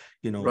about,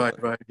 right.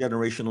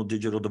 generational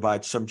digital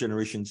divide. Some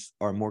generations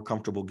are more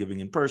comfortable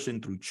giving in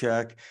person through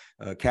check,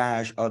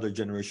 cash. Other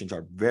generations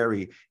are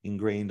very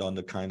ingrained on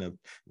the kind of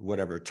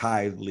whatever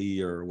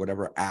Tithely or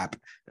whatever app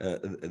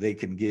they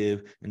can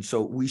give. And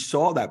so we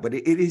saw that. But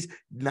it is,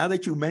 now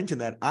that you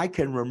mentioned that, I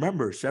can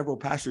remember several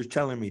pastors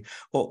telling me,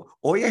 oh,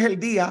 hoy es el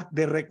día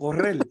de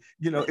recorrer.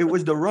 It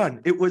was the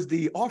run. It was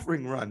the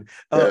offering run.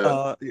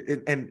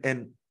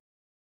 And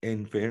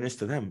in fairness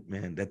to them,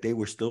 man, that they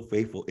were still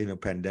faithful in a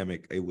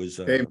pandemic. Amen.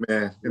 Isn't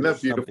that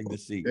something beautiful? to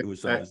see. It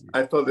was something to see.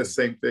 I thought the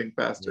same thing,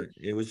 Pastor.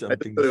 It was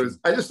something to see.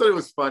 I just thought it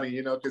was funny,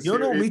 you know, because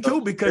me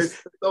too,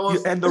 because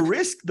almost... and the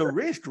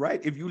risk,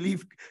 right? If you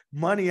leave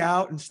money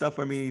out and stuff,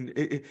 I mean,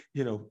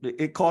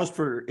 it caused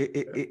for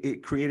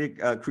it created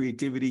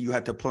creativity. You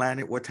had to plan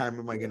it. What time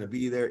am I going to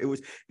be there? It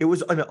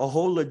was a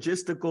whole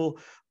logistical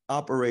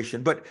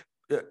operation. But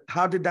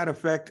how did that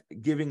affect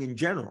giving in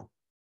general?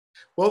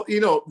 Well, you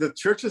know, the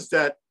churches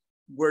that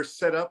were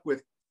set up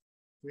with,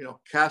 you know,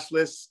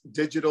 cashless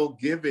digital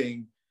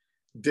giving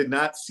did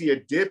not see a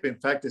dip. In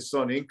fact, it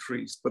saw an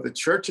increase. But the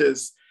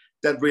churches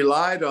that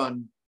relied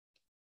on,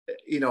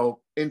 you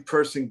know,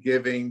 in-person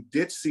giving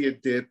did see a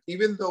dip,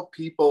 even though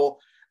people,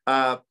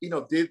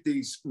 did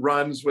these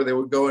runs where they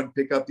would go and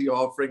pick up the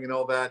offering and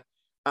all that.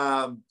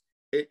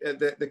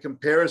 The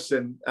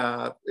comparison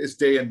is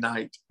day and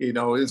night, you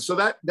know, and so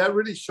that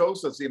really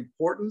shows us the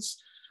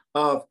importance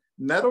of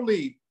not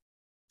only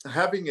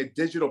having a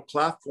digital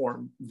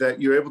platform that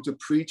you're able to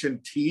preach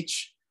and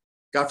teach.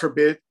 God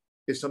forbid,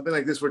 if something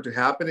like this were to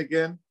happen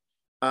again,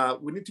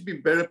 we need to be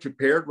better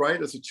prepared,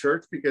 right, as a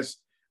church, because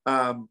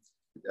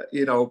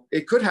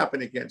it could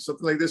happen again.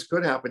 Something like this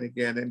could happen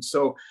again, and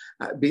so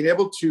being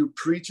able to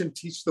preach and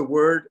teach the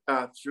word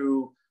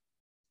through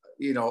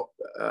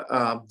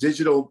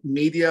digital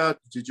media,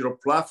 digital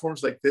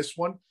platforms like this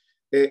one,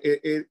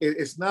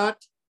 it's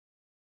not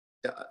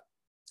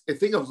a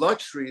thing of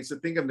luxury. It's a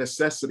thing of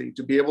necessity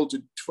to be able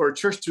to, for a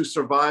church to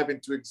survive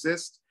and to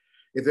exist.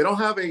 If they don't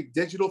have a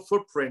digital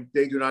footprint,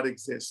 they do not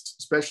exist,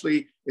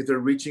 especially if they're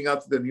reaching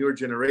out to the newer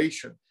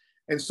generation.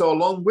 And so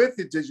along with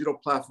the digital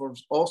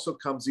platforms also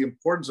comes the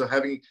importance of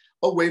having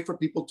a way for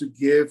people to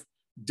give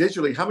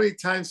digitally. How many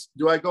times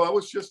do I go? I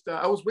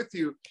was with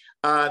you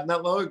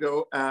not long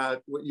ago.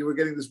 You were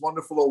getting this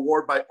wonderful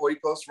award by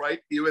Oikos, right?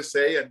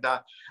 USA. And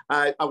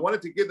I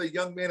wanted to give the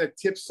young man a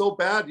tip so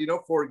bad,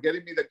 for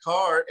getting me the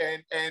car.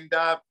 And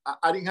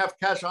I didn't have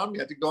cash on me.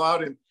 I had to go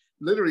out and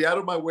literally out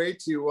of my way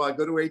to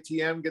go to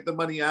ATM, get the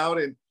money out.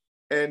 And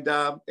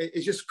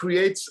it just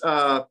creates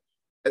a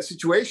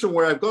situation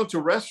where I've gone to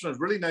restaurants,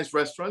 really nice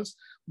restaurants,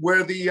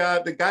 where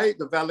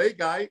the valet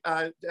guy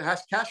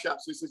has cash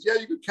out. So he says, yeah,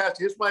 you can cash.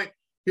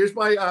 Here's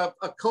my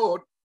a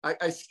code.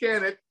 I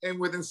scan it, and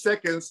within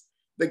seconds,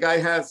 the guy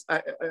has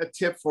a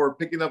tip for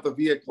picking up the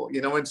vehicle,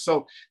 And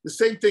so the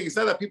same thing, it's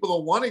not that people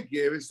don't want to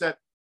give, it's that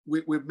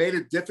we've made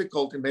it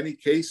difficult in many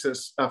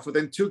cases for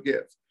them to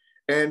give.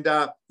 And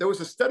there was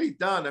a study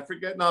done, I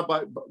forget now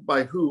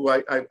by who,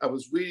 I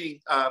was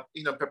reading,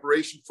 in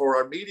preparation for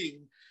our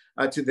meeting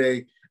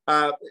today,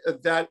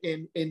 that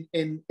in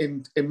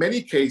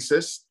many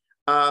cases,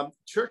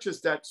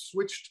 churches that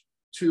switched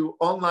to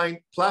online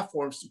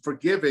platforms for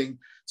giving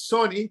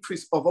saw an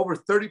increase of over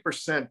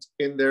 30%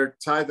 in their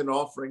tithe and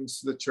offerings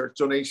to the church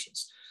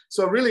donations.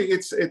 So really, I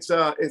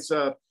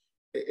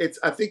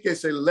think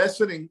it's a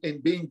lesson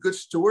in being good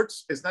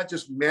stewards. It's not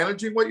just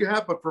managing what you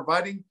have, but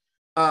providing,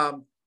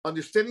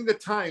 understanding the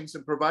times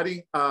and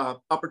providing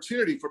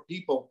opportunity for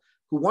people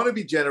who want to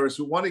be generous,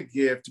 who want to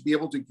give, to be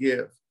able to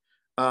give.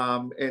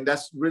 And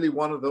that's really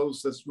one of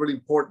those that's really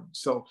important.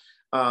 So,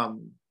 so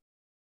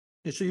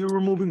you're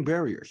removing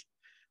barriers.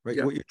 Right.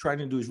 Yeah. What you're trying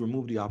to do is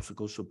remove the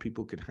obstacles so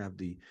people can have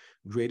the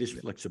greatest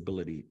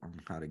flexibility on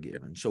how to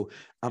give. And so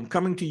I'm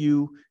coming to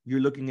you. You're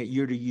looking at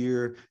year to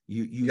year.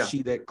 You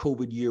see that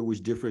COVID year was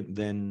different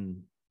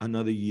than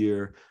another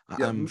year.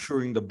 Yeah. I'm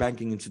sure the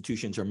banking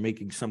institutions are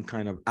making some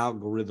kind of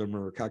algorithm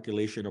or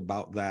calculation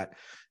about that.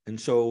 And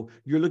so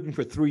you're looking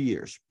for 3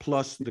 years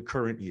plus the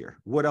current year.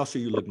 What else are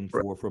you looking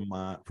for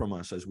from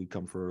us as we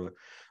come for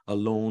a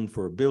loan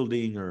for a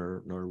building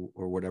or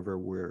whatever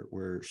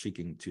we're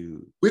seeking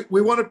to?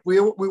 We want to be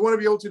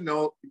able to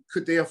know,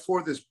 could they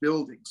afford this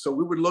building? So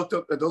we would look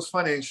at those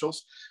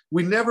financials.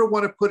 We never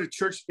want to put a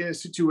church in a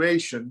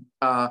situation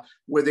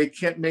where they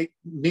can't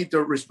meet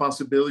their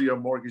responsibility or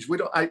mortgage. We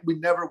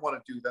never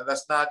want to do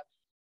that.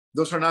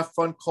 Those are not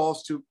fun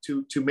calls to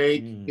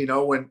make.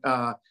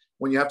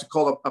 When you have to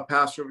call a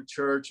pastor of a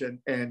church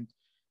and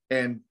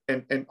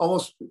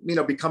almost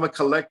become a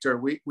collector.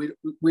 We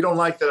don't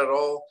like that at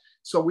all.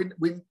 So we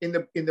in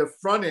the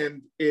front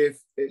end,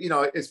 if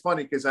it's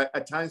funny because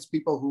at times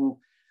people who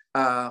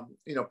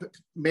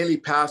mainly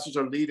pastors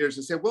or leaders,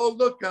 they say, well,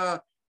 look, I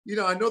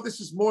know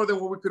this is more than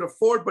what we could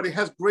afford, but it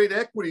has great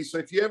equity. So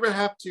if you ever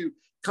have to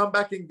come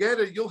back and get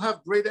it, you'll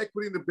have great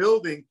equity in the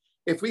building.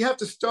 If we have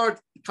to start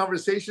a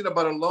conversation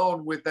about a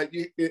loan with that,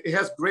 it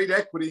has great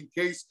equity in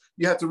case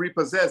you have to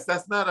repossess.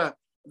 That's not a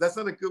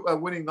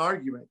good winning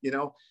argument,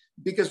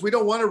 because we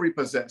don't want to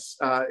repossess.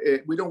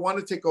 We don't want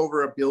to take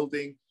over a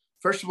building.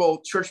 First of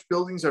all, church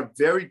buildings are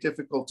very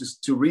difficult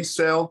to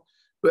resell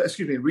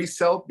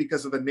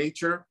because of the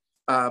nature.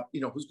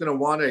 Who's going to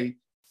want a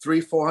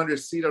 300-400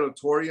 seat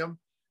auditorium?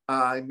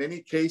 In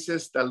many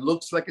cases, that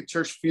looks like a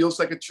church, feels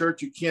like a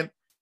church. You can't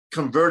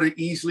convert it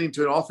easily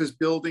into an office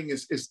building.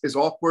 Is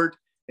awkward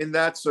in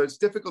that, so it's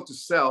difficult to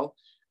sell.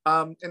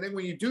 And then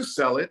when you do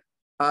sell it,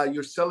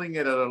 you're selling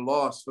it at a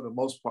loss for the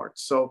most part.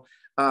 So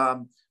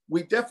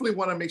we definitely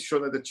want to make sure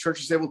that the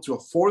church is able to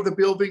afford the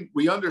building.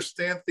 We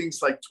understand things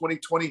like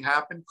 2020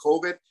 happened,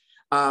 COVID,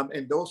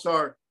 and those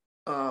are,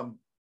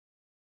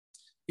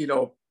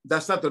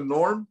 that's not the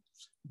norm,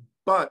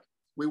 but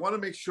we want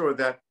to make sure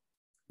that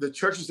the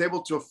church is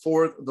able to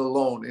afford the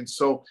loan. And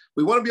so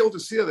we want to be able to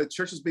see that the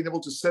church has been able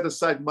to set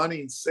aside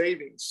money in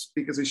savings,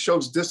 because it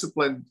shows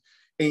discipline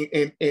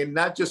in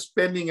not just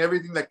spending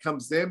everything that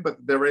comes in, but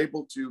they're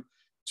able to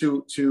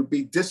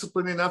be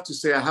disciplined enough to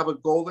say, I have a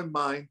goal in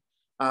mind,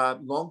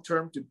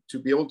 long-term, to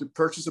be able to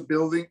purchase a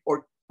building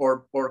or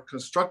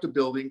construct a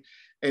building.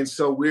 And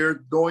so we're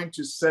going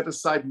to set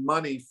aside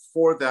money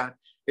for that.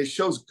 It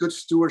shows good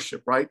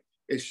stewardship, right?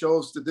 It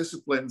shows the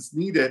disciplines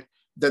needed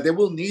that they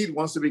will need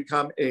once they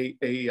become a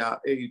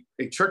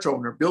church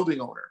owner,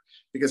 building owner.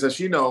 Because as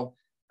you know,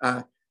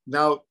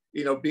 now,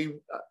 being,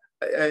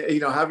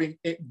 having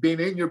been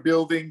in your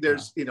building,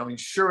 there's,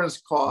 insurance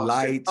costs,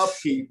 lights, and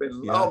upkeep,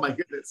 and oh my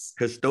goodness.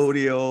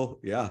 Custodial,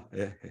 yeah.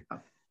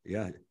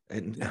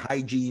 And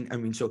hygiene. I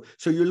mean, so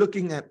you're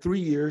looking at 3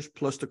 years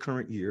plus the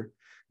current year.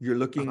 You're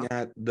looking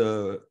at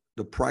the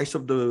price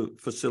of the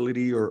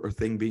facility or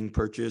thing being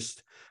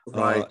purchased.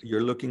 Right.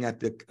 You're looking at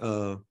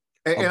the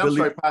and I'm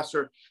sorry,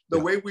 Pastor, the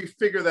way we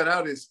figure that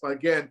out is,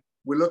 again,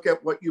 we look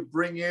at what you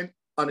bring in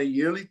on a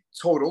yearly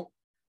total,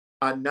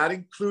 not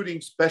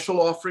including special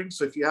offerings.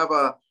 So if you have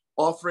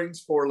offerings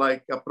for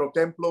like a Pro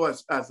Templo,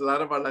 as a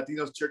lot of our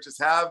Latino churches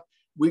have,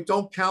 we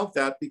don't count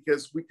that,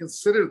 because we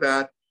consider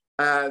that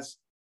as,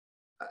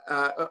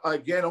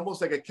 again,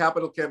 almost like a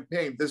capital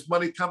campaign. This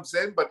money comes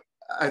in, but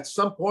at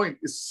some point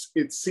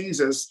it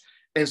ceases.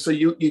 And so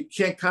you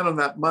can't count on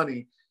that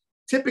money.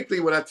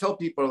 Typically, what I tell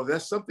people,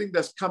 that's something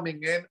that's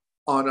coming in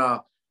on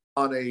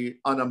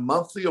a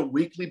monthly or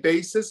weekly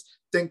basis,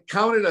 then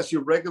count it as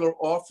your regular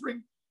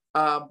offering,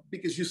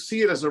 because you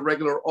see it as a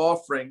regular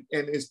offering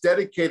and is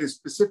dedicated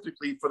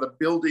specifically for the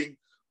building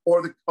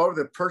or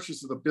the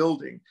purchase of the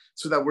building,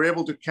 so that we're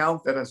able to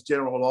count that as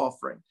general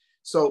offering.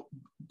 So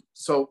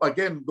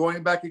again,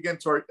 going back again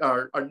to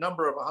our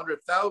number of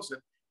 100,000,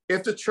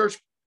 if the church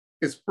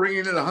is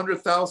bringing in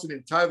 100,000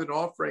 in tithe and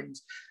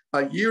offerings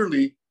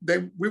yearly,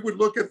 then we would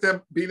look at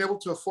them being able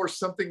to afford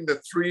something that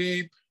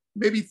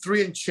maybe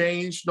three and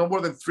change, no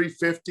more than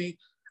 350.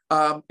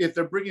 If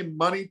they're bringing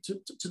money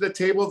to the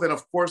table, then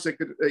of course they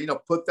could,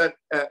 put that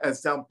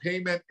as down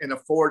payment and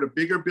afford a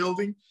bigger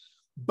building.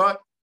 But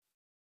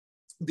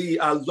the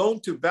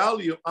loan to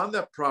value on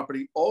that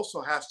property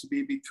also has to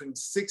be between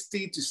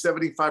 60 to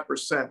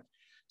 75%.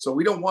 So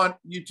we don't want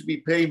you to be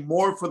paying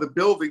more for the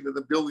building than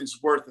the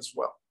building's worth as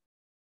well.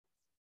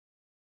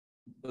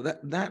 So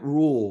that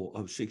rule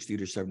of 60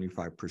 to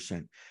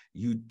 75%,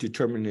 you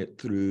determine it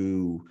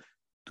through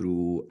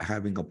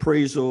having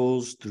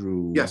appraisals,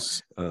 through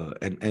yes,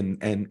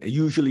 and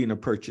usually in a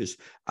purchase,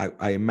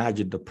 I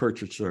imagine the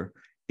purchaser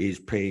is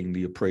paying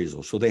the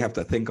appraisal, so they have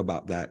to think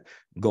about that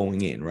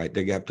going in, right?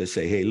 They have to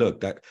say, hey,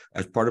 look, that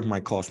as part of my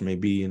cost may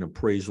be an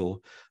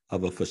appraisal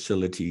of a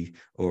facility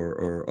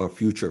or a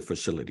future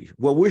facility.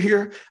 Well, we're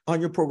here on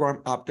your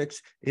program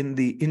Optics, in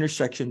the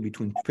intersection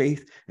between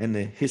faith and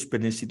the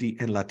Hispanicity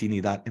and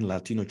Latinidad in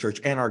Latino Church.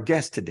 And our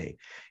guest today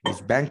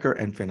is banker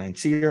and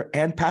financier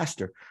and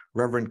pastor,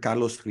 Reverend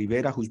Carlos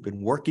Rivera, who's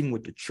been working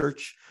with the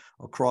church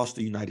across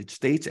the United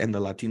States and the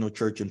Latino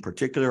church in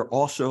particular,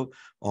 also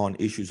on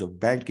issues of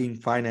banking,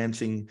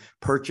 financing,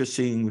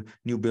 purchasing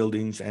new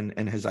buildings,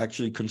 and has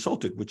actually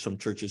consulted with some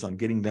churches on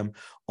getting them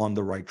on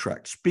the right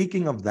track.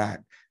 Speaking of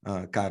that,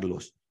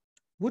 Carlos,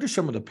 what are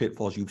some of the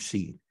pitfalls you've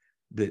seen?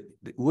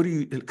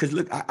 Because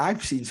look,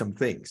 I've seen some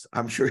things.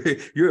 I'm sure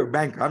you're a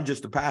banker. I'm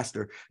just a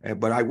pastor,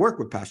 but I work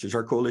with pastors.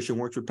 Our coalition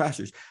works with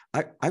pastors.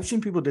 I've seen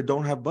people that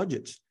don't have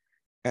budgets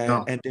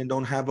and then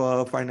don't have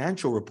a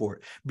financial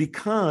report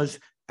because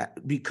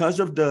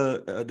of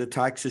the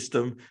tax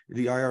system.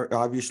 The IR,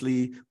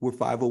 obviously, we're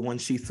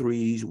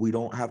 501c3s. We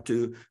don't have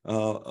to.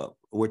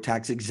 We're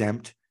tax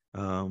exempt.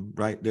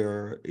 Right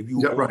there, if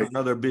you own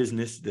another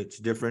business that's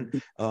different,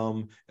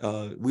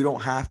 we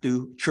don't have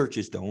to.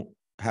 Churches don't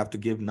have to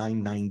give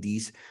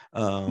 990s.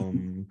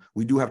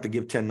 We do have to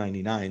give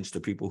 1099s to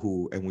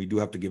people and we do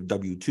have to give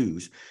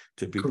W-2s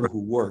to people who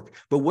work.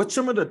 But what's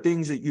some of the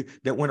things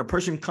that when a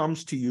person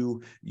comes to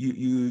you,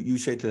 you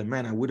say to them,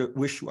 man, I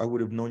wish I would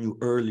have known you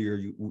earlier.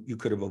 You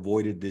could have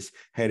avoided this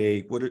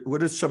headache.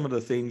 What are some of the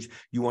things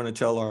you want to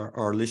tell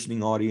our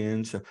listening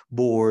audience,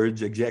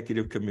 boards,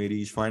 executive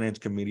committees, finance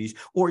committees,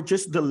 or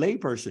just the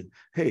layperson?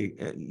 Hey,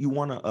 you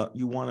want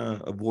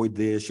to avoid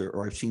this,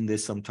 or I've seen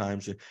this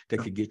sometimes that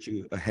could get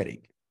you a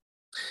headache.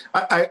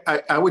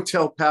 I would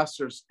tell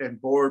pastors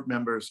and board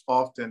members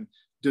often,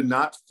 do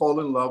not fall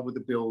in love with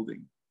the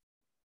building.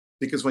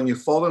 Because when you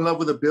fall in love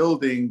with a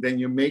building, then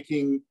you're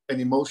making an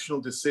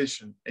emotional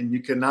decision, and you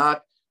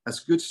cannot,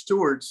 as good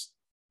stewards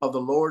of the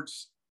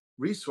Lord's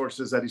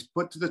resources that he's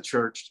put to the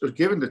church or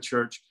given the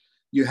church,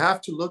 you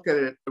have to look at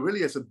it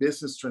really as a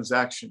business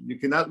transaction. You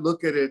cannot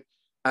look at it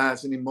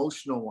as an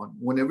emotional one.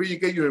 Whenever you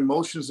get your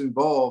emotions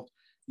involved,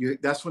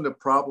 that's when the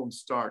problems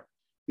start,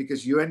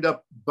 because you end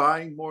up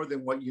buying more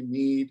than what you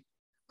need,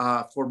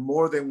 for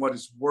more than what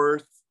it's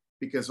worth.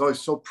 because, oh,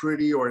 it's so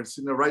pretty, or it's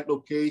in the right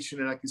location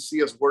and I can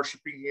see us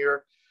worshiping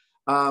here.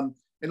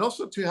 And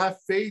also to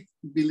have faith,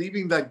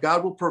 believing that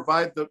God will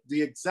provide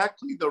the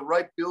exactly the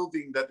right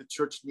building that the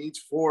church needs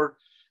for.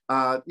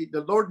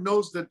 The Lord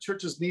knows the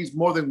church's needs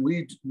more than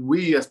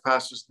we as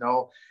pastors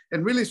know.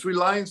 And really it's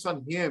reliance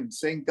on him,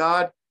 saying,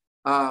 God,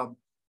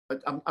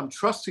 I'm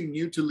trusting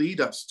you to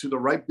lead us to the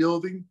right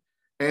building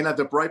and at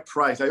the right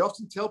price. I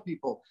often tell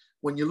people,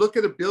 when you look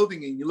at a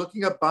building and you're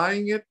looking at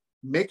buying it,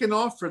 make an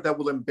offer that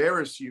will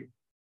embarrass you.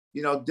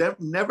 You know,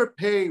 never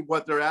pay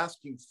what they're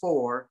asking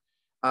for.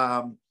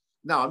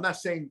 Now, I'm not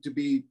saying to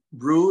be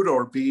rude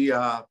or be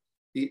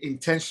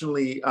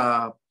intentionally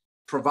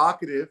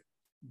provocative,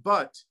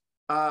 but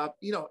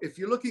you know, if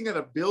you're looking at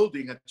a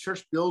building, a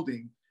church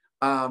building,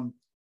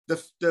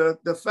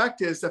 the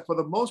fact is that for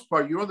the most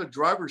part, you're on the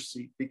driver's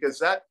seat, because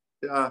that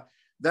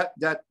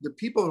the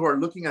people who are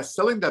looking at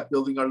selling that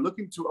building are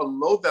looking to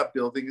unload that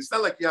building. It's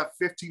not like you have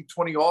 15,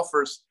 20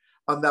 offers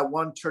on that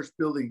one church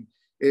building.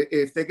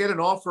 If they get an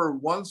offer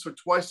once or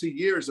twice a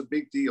year, is a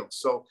big deal.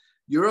 So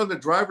you're on the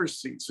driver's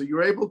seat. So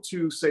you're able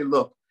to say,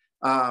 look,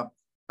 I'm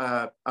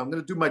going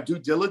to do my due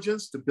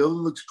diligence. The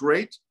building looks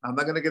great. I'm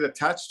not going to get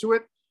attached to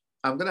it.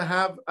 I'm going to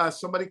have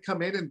somebody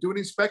come in and do an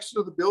inspection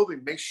of the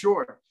building. Make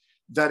sure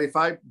that if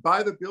I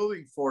buy the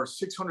building for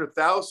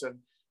 $600,000,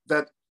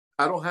 that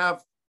I don't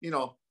have, you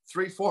know,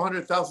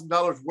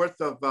 $300,000-$400,000 worth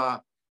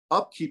of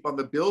upkeep on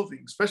the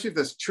building, especially if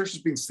this church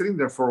has been sitting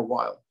there for a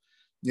while,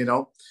 you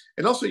know.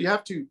 And also you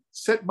have to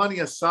set money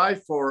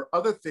aside for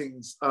other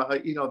things,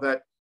 you know,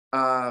 that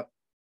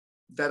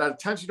at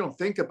times you don't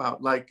think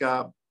about, like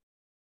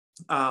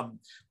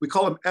we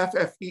call them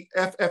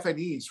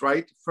FF&Es,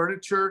 right?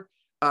 Furniture,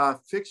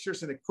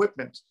 fixtures, and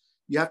equipment.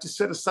 You have to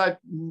set aside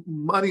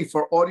money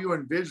for audio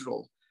and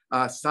visual,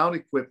 sound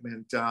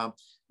equipment,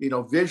 you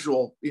know,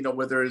 visual, you know,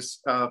 whether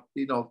it's,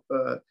 you know,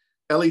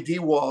 LED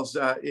walls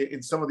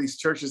in some of these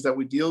churches that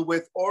we deal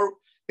with, or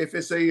if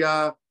it's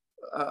a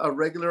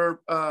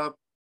regular,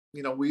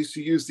 you know, we used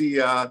to use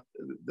the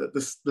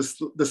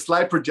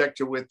slide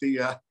projector with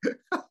the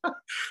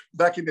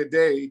back in the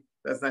day.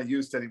 That's not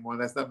used anymore.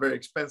 That's not very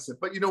expensive.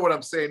 But you know what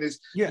I'm saying is,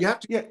 you have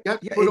to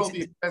put all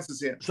the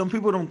expenses in. Some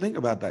people don't think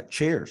about that.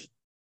 Chairs,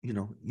 you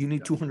know, you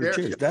need 200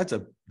 chairs. Yeah.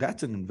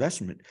 That's an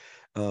investment.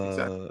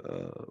 Exactly.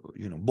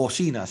 You know,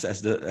 bocinas,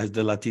 as the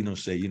Latinos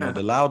say. You know,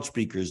 the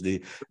loudspeakers,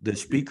 the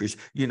speakers.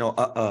 You know,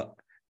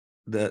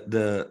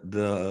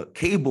 the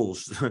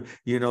cables,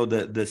 you know,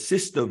 the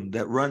system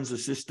that runs the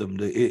system,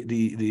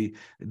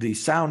 the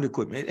sound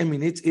equipment. I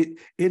mean,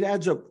 it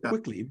adds up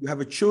quickly. If you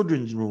have a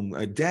children's room,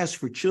 a desk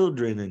for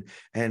children,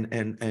 and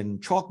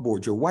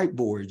chalkboards or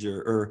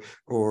whiteboards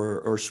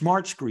or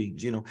smart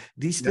screens, you know,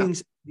 these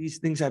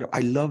things I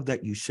love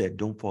that you said,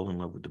 don't fall in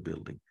love with the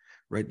building,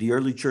 right? The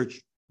early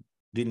church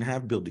didn't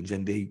have buildings,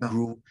 and they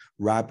grew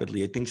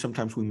rapidly. I think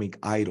sometimes we make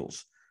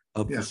idols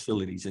of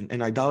facilities,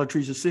 and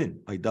idolatry is a sin.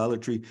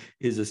 Idolatry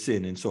is a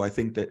sin. And so I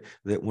think that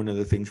one of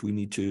the things we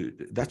need to,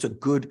 that's a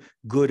good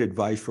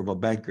advice from a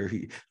banker.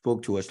 He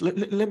spoke to us.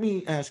 Let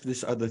me ask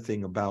this other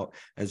thing about,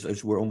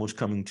 as we're almost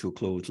coming to a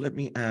close, let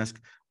me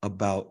ask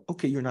about,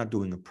 okay, you're not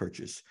doing a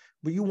purchase,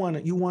 but you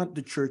want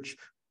the church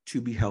to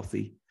be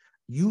healthy.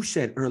 You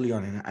said early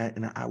on,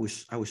 and I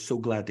was so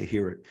glad to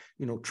hear it,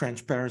 you know,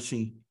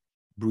 transparency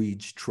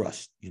breeds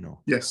trust, you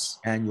know. Yes.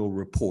 Annual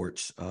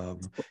reports.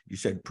 You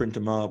said print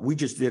them up. We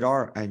just did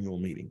our annual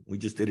meeting. We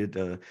just did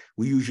it.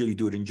 We usually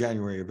do it in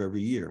January of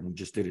every year. And we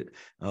just did it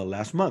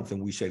last month.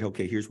 And we said,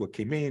 okay, here's what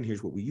came in.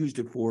 Here's what we used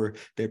it for.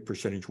 That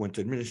percentage went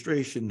to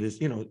administration. This,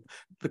 you know,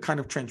 the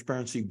kind of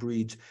transparency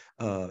breeds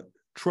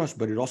trust,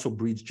 but it also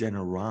breeds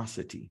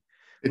generosity.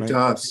 It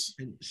does.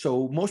 And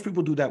so most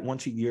people do that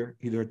once a year,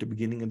 either at the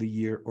beginning of the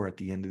year or at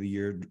the end of the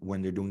year,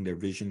 when they're doing their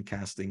vision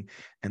casting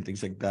and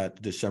things like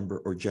that,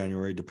 December or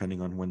January,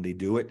 depending on when they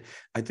do it.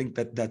 I think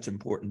that's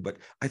important. But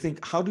I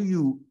think, how do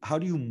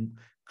you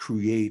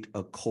create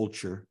a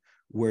culture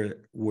where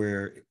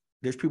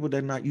there's people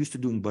that are not used to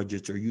doing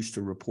budgets or used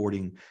to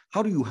reporting?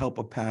 How do you help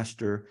a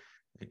pastor?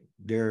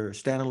 They're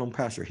standalone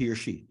pastor, he or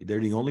she.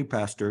 They're the only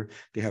pastor.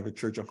 They have a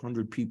church of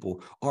 100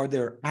 people. Are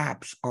there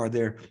apps? Are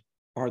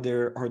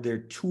there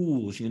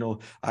tools? You know,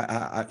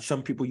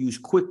 some people use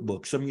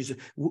QuickBooks. Some use,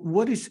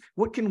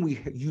 what can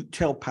you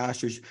tell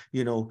pastors,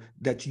 you know,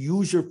 that's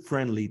user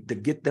friendly to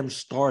get them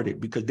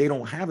started, because they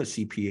don't have a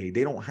CPA,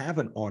 they don't have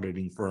an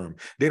auditing firm,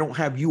 they don't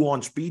have you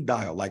on speed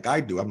dial like I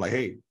do. I'm like,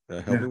 hey,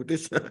 help me with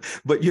this.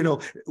 But you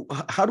know,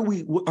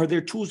 are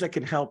there tools that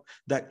can help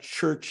that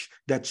church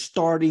that's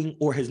starting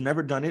or has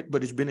never done it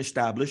but has been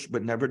established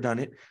but never done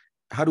it?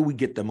 How do we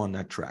get them on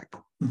that track?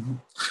 Mm-hmm.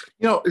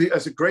 You know,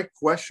 that's a great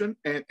question.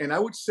 And I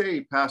would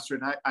say, Pastor,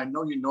 and I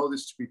know you know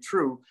this to be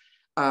true,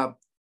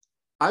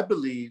 I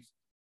believe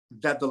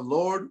that the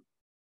Lord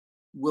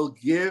will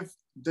give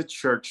the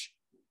church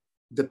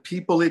the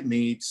people it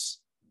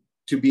needs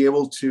to be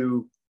able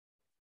to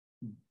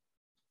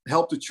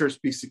help the church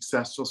be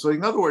successful. So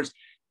in other words,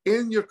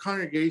 in your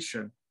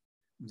congregation,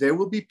 there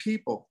will be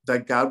people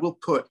that God will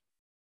put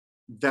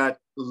that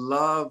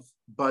love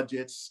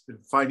budgets and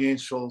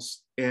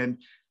financials, and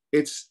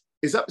it's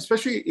is up,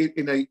 especially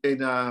in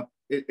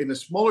a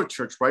smaller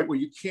church, right, where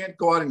you can't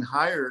go out and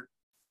hire,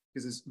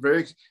 because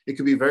it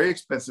can be very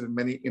expensive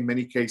in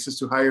many cases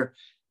to hire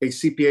a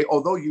CPA.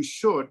 Although you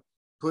should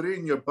put it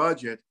in your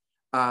budget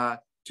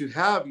to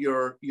have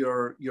your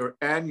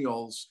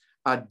annuals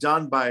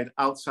done by an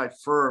outside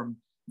firm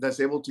that's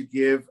able to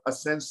give a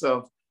sense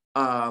of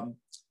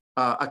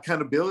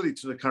accountability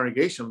to the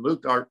congregation.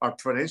 Look, our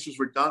financials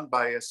were done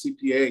by a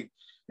CPA,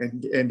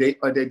 and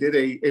they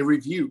did a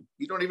review.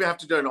 You don't even have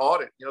to do an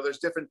audit. There's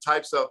different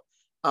types of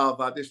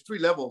there's 3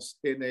 levels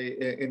that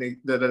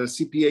a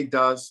CPA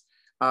does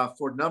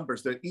for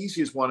numbers. The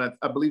easiest one,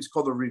 I believe, is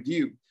called a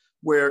review,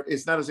 where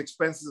it's not as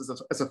expensive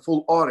as a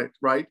full audit,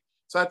 right?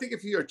 So I think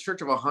if you're a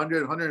church of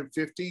 100,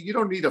 150, you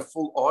don't need a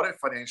full audit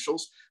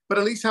financials, but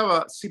at least have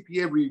a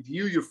CPA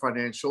review your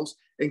financials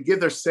and give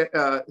their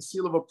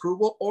seal of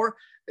approval, or,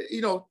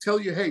 tell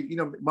you, hey,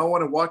 might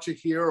want to watch it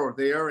here or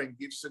there and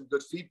give some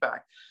good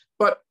feedback.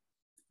 But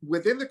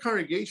within the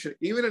congregation,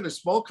 even in a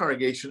small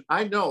congregation,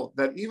 I know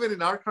that even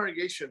in our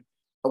congregation,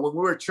 when we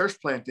were church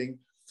planting,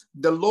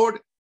 the Lord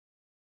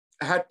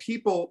had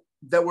people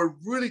that were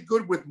really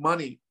good with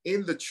money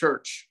in the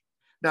church.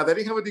 Now, they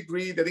didn't have a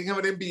degree, they didn't have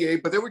an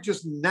MBA, but they were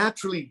just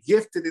naturally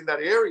gifted in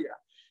that area.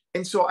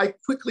 And so I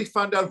quickly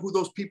found out who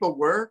those people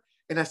were.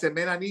 And I said,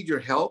 man, I need your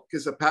help,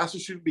 because the pastor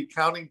shouldn't be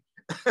counting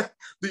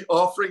the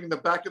offering in the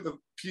back of the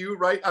pew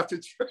right after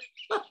church.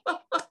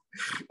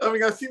 I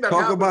mean, I've seen that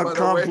Talk happen, about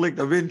conflict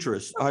of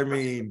interest. I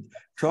mean,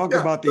 talk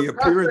about the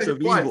appearance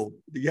of evil.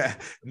 Yeah,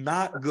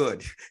 not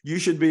good. You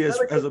should be, as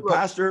a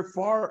pastor,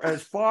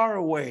 as far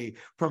away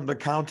from the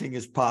counting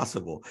as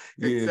possible.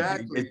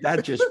 Exactly.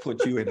 That just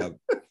puts you in a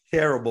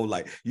terrible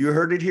light. You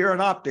heard it here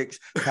on Optics.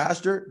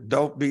 Pastor,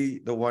 don't be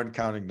the one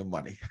counting the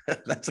money.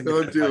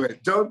 Don't do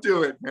it. Don't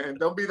do it, man.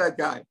 Don't be that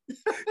guy.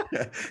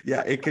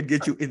 Yeah, it could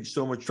get you in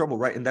so much trouble,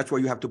 right? And that's why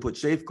you have to put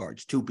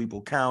safeguards, 2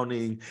 people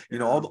counting,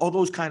 all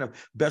those kind of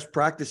best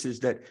practices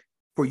that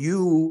for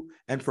you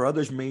and for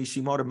others may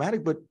seem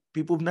automatic, but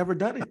people have never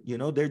done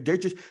it. They're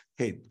just,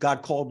 hey,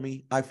 God called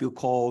me. I feel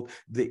called.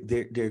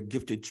 They're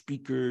gifted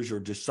speakers or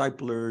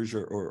disciplers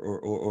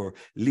or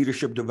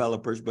leadership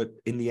developers, but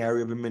in the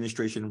area of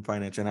administration and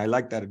finance. And I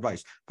like that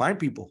advice. Find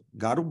people.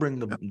 God will bring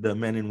the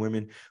men and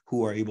women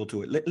who are able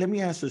to it. Let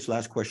me ask this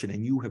last question.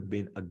 And you have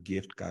been a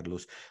gift,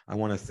 Carlos. I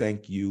want to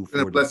thank you for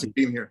a blessing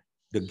being here.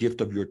 The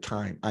gift of your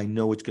time. I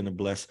know it's going to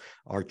bless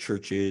our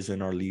churches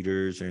and our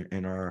leaders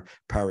and our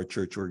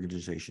parachurch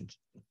organizations.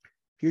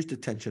 Here's the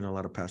tension a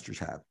lot of pastors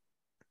have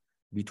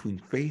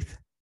between faith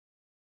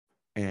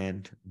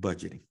and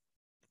budgeting,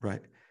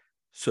 right?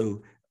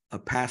 So a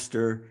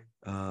pastor,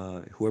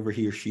 whoever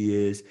he or she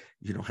is,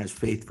 has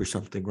faith for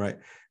something, right?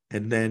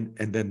 And then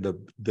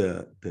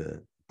the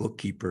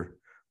bookkeeper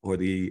or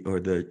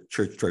the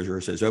church treasurer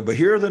says, oh, but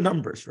here are the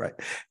numbers, right?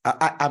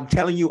 I'm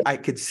telling you, I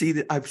could see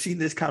that. I've seen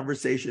this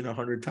conversation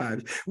 100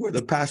 times where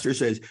the pastor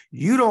says,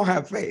 you don't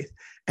have faith.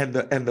 And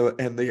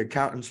the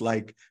accountant's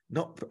like,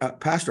 no,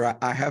 pastor,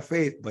 I have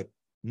faith, but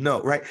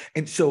no, right?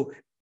 And so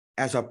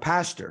as a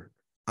pastor,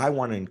 I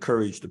want to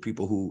encourage the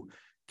people who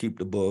keep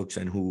the books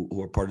and who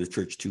are part of the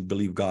church to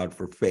believe God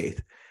for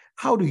faith.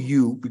 How do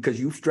you, because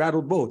you've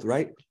straddled both,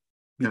 right?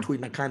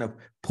 Between the kind of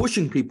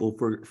pushing people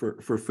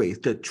for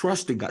faith, to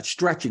trusting God,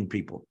 stretching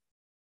people,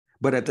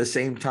 but at the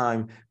same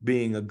time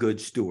being a good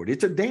steward.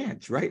 It's a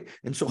dance, right?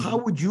 And so how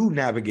would you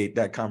navigate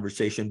that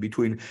conversation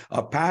between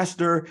a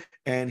pastor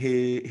and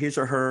his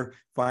or her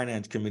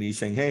finance committee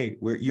saying, hey,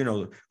 we're,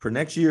 for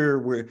next year,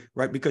 we're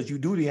right, because you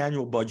do the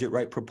annual budget,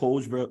 right?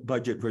 Proposed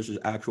budget versus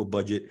actual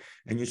budget.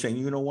 And you're saying,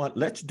 you know what,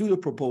 let's do the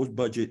proposed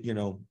budget,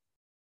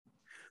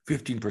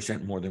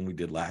 15% more than we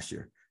did last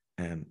year.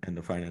 And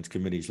the finance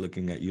committee is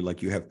looking at you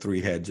like you have 3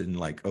 heads and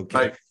like, okay,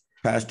 right.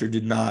 Pastor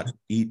did not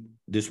eat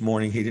this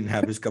morning. He didn't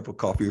have his cup of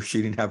coffee, or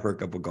she didn't have her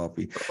cup of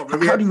coffee.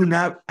 How do you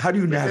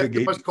navigate?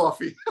 Too much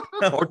coffee.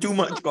 Or too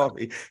much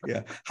coffee.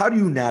 Yeah. How do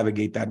you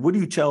navigate that? What do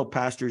you tell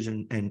pastors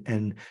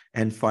and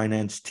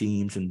finance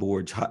teams and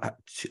boards?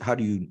 How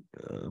do you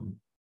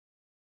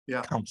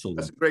counsel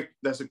them?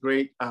 That's a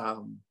great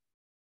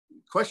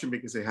question,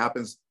 because it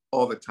happens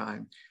all the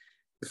time.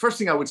 The first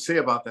thing I would say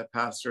about that,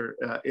 Pastor,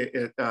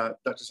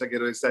 Dr.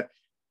 Salguero, is that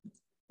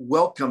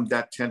welcome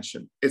that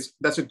tension.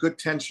 That's a good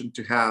tension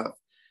to have,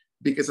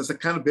 because it's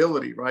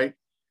accountability, right?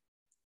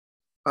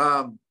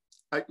 I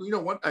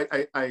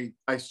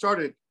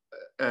started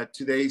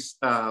today's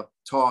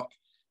talk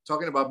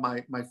talking about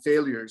my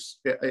failures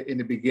in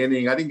the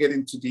beginning. I didn't get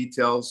into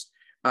details.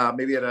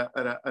 Maybe at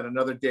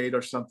another date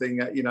or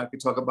something, I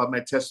could talk about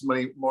my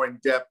testimony more in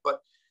depth. But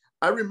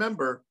I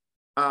remember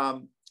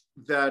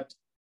that,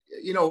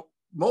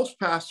 most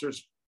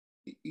pastors,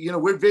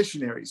 we're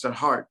visionaries at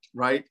heart,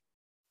 right?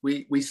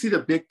 We see the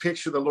big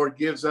picture the Lord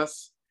gives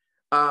us.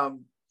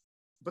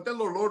 But then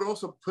the Lord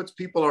also puts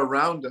people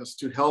around us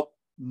to help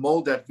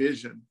mold that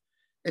vision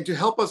and to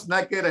help us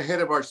not get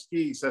ahead of our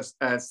skis, as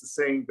the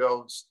saying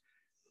goes.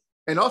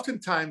 And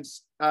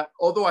oftentimes,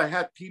 although I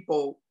had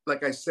people,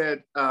 like I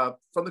said,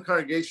 from the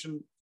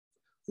congregation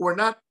who are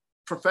not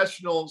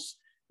professionals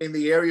in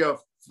the area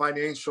of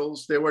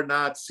financials. They were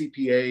not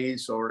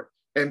CPAs or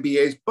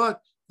MBAs,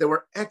 but they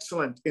were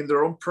excellent in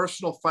their own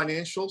personal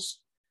financials.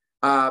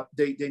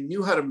 They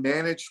knew how to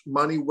manage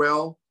money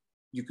well.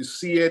 You could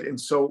see it. And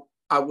so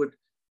I would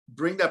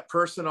bring that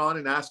person on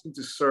and ask them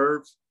to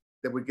serve.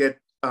 They would get,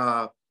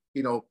 and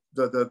so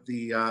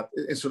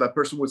that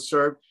person would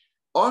serve.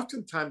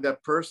 Oftentimes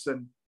that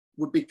person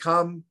would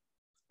become,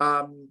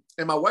 and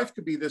my wife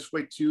could be this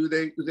way too.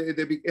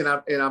 And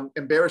I'm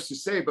embarrassed to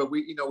say, but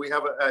we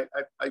have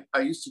I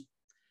used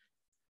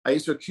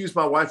to accuse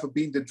my wife of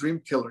being the dream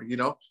killer,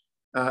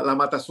 la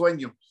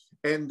matasueño.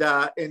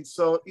 And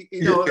so,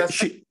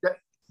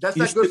 that's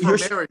not good for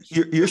marriage.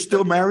 You're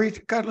still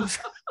married, Carlos?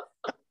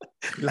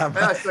 La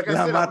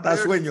mata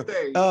sueño.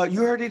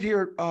 You heard it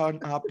here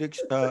on Optics.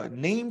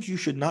 Names you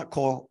should not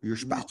call your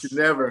spouse. You should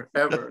never,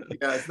 ever.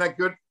 Yeah, it's not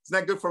good. It's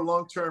not good for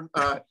long-term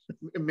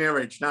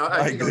marriage. Now,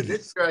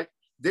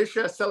 this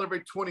year I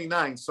celebrate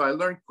 29, so I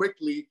learned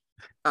quickly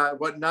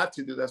what not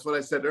to do. That's what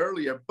I said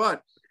earlier.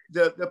 But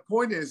the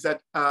point is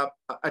that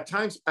at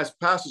times, as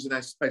pastors, and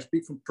I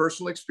speak from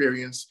personal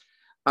experience,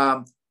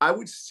 I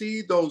would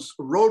see those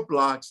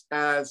roadblocks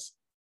as,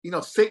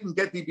 Satan,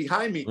 get thee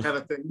behind me kind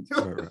of thing.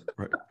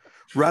 Right.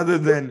 Rather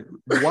than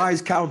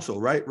wise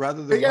counsel, right? Whereas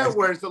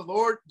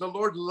the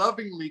Lord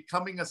lovingly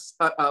coming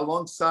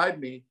alongside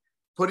me,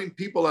 putting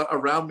people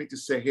around me to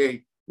say,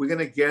 hey, we're going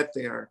to get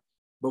there,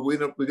 but we're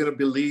going to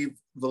believe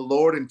the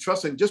Lord and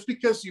trust him. Just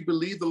because you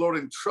believe the Lord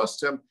and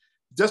trust him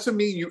doesn't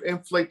mean you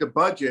inflate the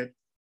budget.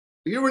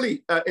 You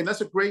really, and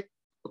that's a great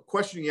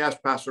question you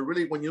asked, Pastor.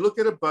 Really, when you look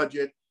at a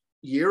budget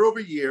year over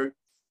year,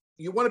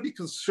 you want to be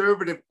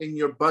conservative in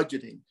your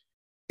budgeting.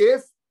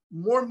 If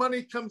more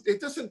money comes,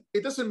 it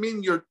doesn't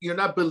mean you're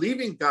not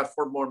believing God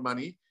for more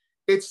money.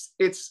 It's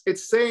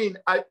saying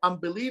I'm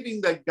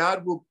believing that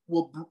God will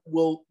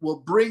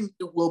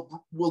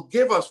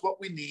give us what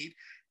we need.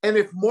 And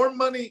if more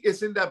money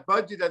is in that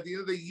budget at the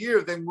end of the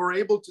year, then we're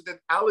able to then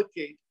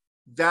allocate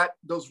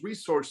those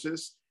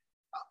resources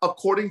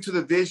according to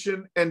the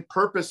vision and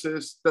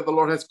purposes that the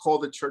Lord has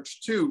called the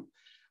church to.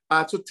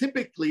 So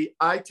typically,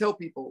 I tell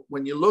people,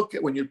 when you're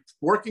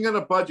working on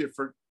a budget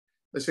for,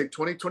 let's say,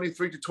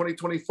 2023 to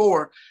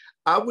 2024,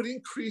 I would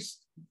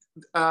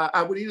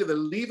either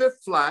leave it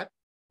flat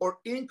or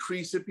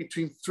increase it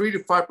between 3 to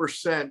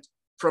 5%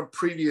 from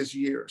previous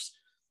years.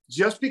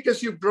 Just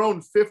because you've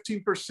grown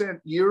 15%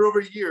 year over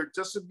year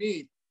doesn't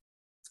mean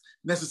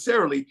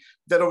necessarily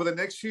that over the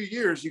next few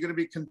years, you're going to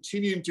be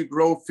continuing to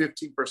grow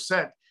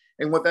 15%.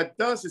 And what that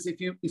does is if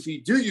you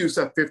do use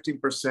that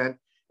 15%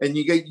 and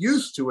you get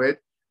used to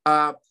it,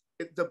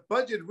 the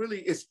budget really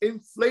is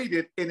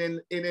inflated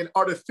in an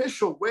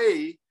artificial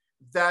way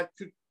that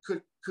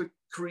could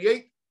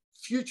create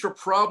future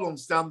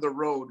problems down the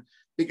road,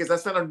 because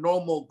that's not a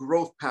normal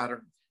growth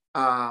pattern.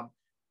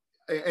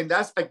 And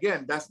that's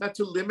not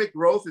to limit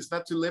growth. It's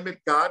not to limit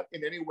God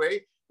in any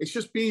way. It's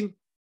just being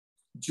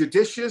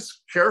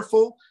judicious,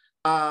 careful.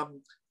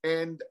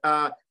 And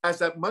as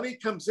that money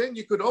comes in,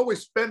 you could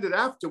always spend it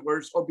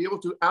afterwards or be able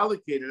to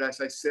allocate it,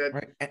 as I said.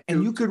 Right.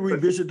 And you could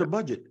revisit the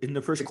budget in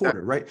the first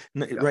quarter, right?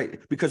 Yeah. Right.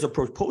 Because a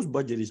proposed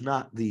budget is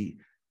not the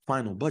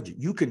final budget.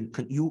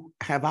 You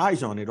have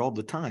eyes on it all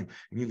the time.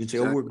 And you can say,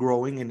 oh, we're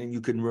growing, and then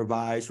you can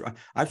revise.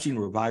 I've seen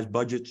revised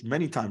budgets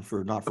many times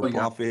for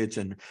not-for-profits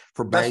and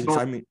for banks.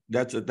 I mean,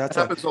 that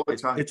happens all the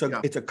time.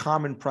 It's a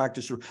common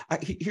practice.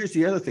 Here's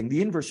the other thing.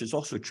 The inverse is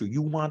also true.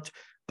 You want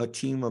a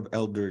team of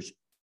elders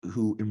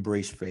who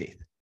embrace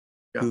faith,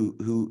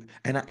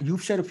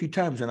 you've said a few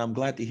times, and I'm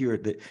glad to hear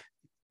it,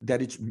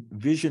 that it's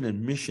vision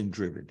and mission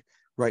driven,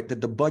 right? That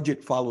the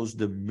budget follows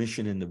the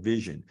mission and the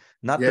vision,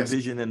 not the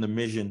vision and the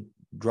mission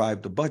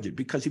drive the budget.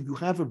 Because if you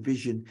have a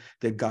vision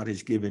that God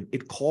has given,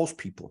 it calls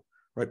people,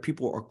 right?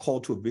 People are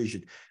called to a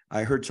vision.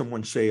 I heard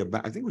someone say, I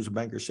think it was a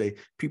banker say,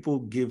 people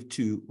give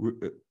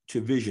to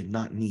vision,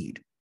 not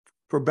need.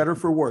 For better,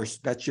 for worse,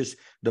 that's just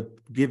the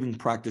giving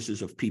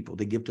practices of people.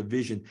 They give to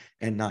vision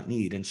and not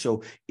need. And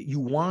so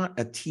you want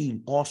a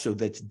team also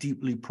that's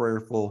deeply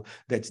prayerful,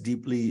 that's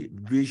deeply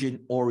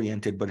vision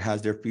oriented, but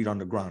has their feet on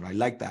the ground. I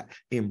like that.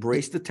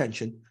 Embrace the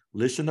tension,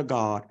 listen to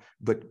God,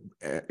 but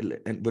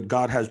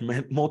God has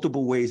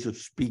multiple ways of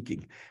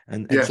speaking.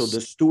 And so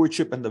the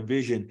stewardship and the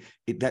vision,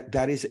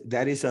 that is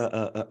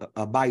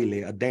a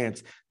baile, a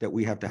dance that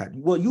we have to have.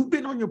 Well, you've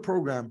been on your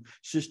program,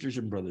 Sisters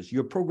and Brothers,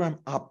 your program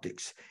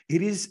Optics.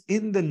 It is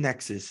in the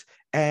nexus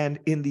and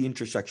in the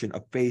intersection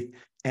of faith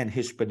and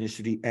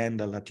Hispanicity and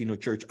the Latino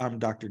church. I'm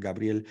Dr.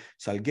 Gabriel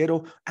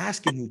Salguero,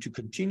 asking you to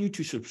continue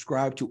to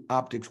subscribe to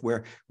Optics,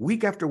 where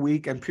week after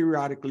week and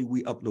periodically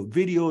we upload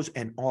videos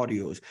and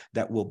audios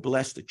that will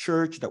bless the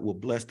church, that will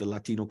bless the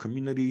Latino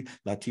community,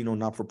 Latino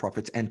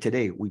not-for-profits. And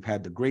today we've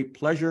had the great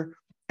pleasure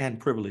and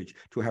privilege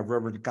to have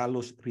Reverend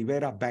Carlos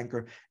Rivera,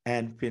 banker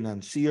and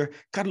financier.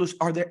 Carlos,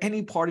 are there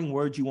any parting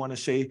words you want to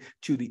say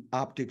to the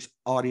Optics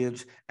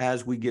audience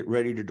as we get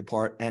ready to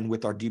depart, and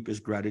with our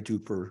deepest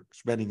gratitude for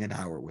spending an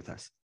hour with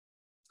us?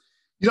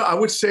 I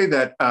would say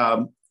that,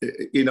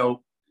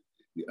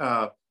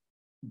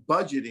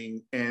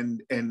 budgeting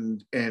and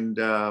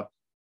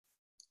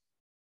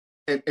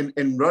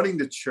and running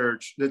the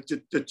church,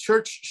 the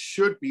church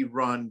should be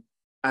run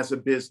as a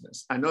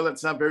business. I know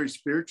that's not very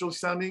spiritual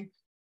sounding,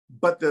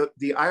 but the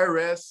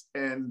IRS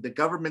and the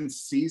government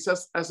sees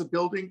us as a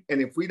building.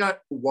 And if we're not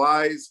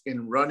wise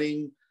in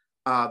running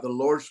the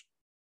Lord's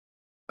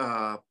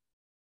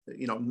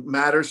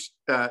matters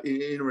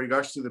in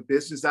regards to the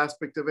business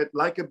aspect of it,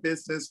 like a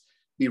business,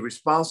 be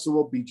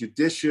responsible, be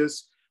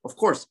judicious. Of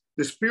course,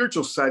 the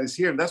spiritual side is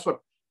here. And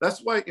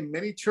that's why in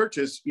many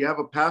churches, you have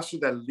a pastor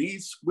that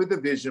leads with a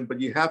vision, but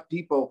you have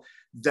people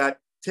that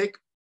take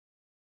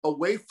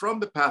away from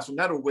the pastor,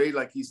 not away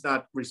like he's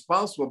not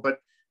responsible, but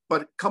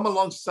come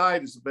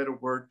alongside is a better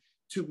word,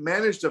 to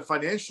manage the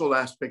financial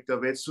aspect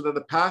of it so that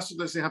the pastor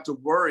doesn't have to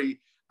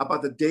worry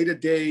about the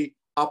day-to-day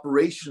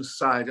operations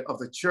side of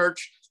the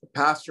church. The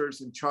pastor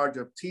is in charge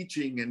of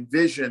teaching and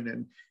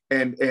vision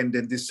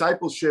and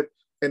discipleship.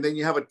 And then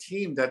you have a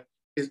team that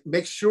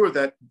makes sure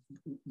that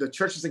the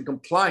church is in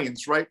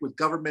compliance, right, with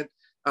government,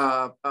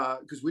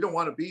 because we don't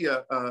want to be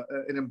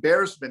an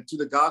embarrassment to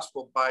the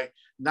gospel by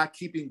not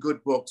keeping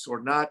good books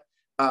or not,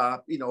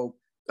 or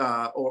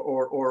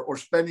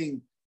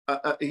spending,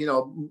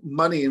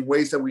 money in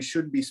ways that we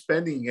shouldn't be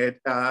spending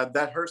it.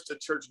 That hurts the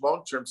church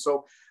long term.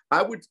 So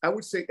I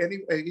would say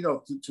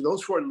to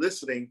those who are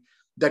listening,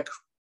 that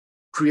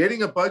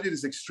creating a budget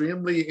is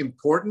extremely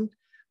important,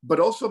 but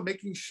also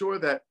making sure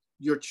that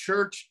your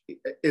church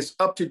is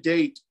up to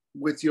date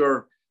with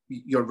your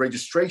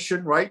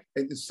registration, right?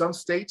 In some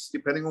states,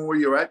 depending on where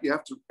you're at, you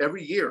have to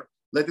every year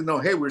let them know,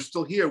 hey, we're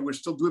still here. We're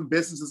still doing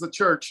business as a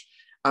church.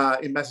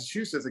 In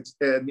Massachusetts,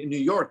 in New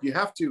York, you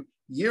have to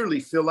yearly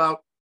fill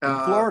out.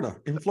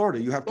 In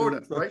Florida, you have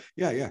to, right?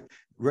 Yeah.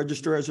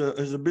 Register as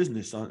a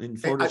business. In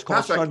Florida, it's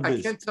called Sunbiz.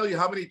 I can't tell you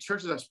how many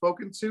churches I've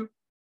spoken to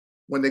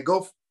when they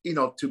go,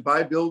 to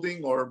buy a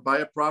building or buy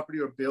a property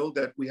or build,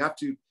 that we have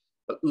to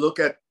look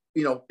at,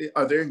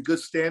 are they in good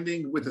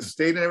standing with the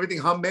state and everything?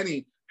 How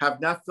many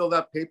have not filled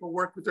out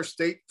paperwork with their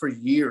state for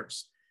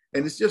years?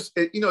 And it's just,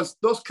 it's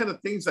those kind of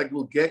things that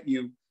will get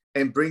you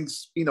and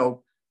brings,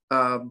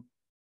 a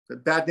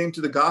bad name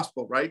to the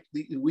gospel, right?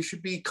 We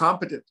should be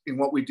competent in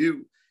what we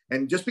do.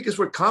 And just because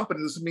we're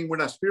competent doesn't mean we're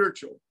not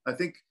spiritual. I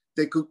think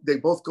they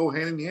both go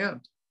hand in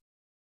hand.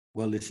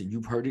 Well, listen,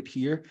 you've heard it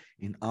here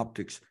in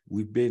Optics.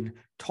 We've been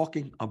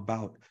talking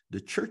about the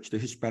church, the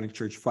Hispanic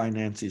church,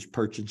 finances,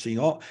 purchasing,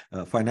 all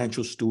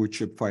financial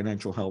stewardship,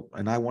 financial help.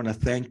 And I want to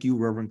thank you,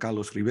 Reverend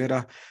Carlos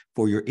Rivera,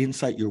 for your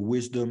insight, your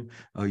wisdom,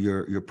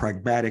 your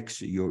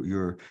pragmatics,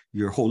 your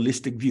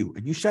holistic view.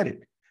 And you said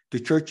it. The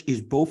church is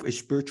both a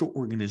spiritual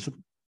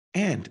organism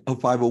and a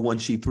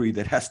 501c3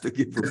 that has to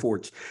give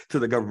reports to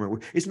the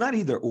government. It's not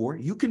either or.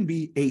 You can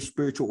be a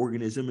spiritual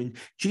organism. And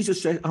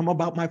Jesus said, I'm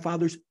about my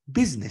Father's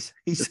business.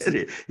 He said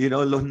it,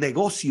 los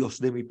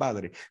negocios de mi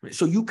Padre.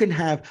 So you can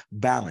have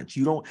balance.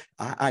 You don't,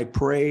 I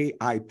pray,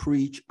 I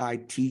preach, I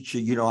teach,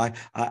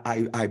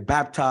 I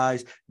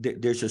baptize.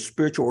 There's a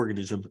spiritual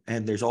organism,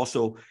 and there's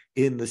also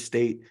in the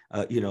state,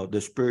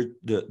 the spirit,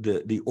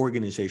 the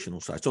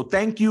organizational side. So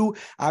thank you.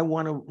 I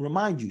want to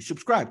remind you,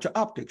 subscribe to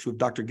Optics with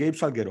Dr. Gabe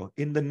Salguero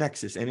in the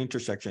nexus and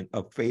intersection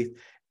of faith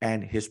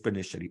and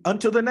Hispanicity.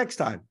 Until the next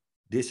time,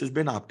 this has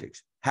been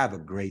Optics. Have a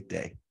great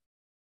day.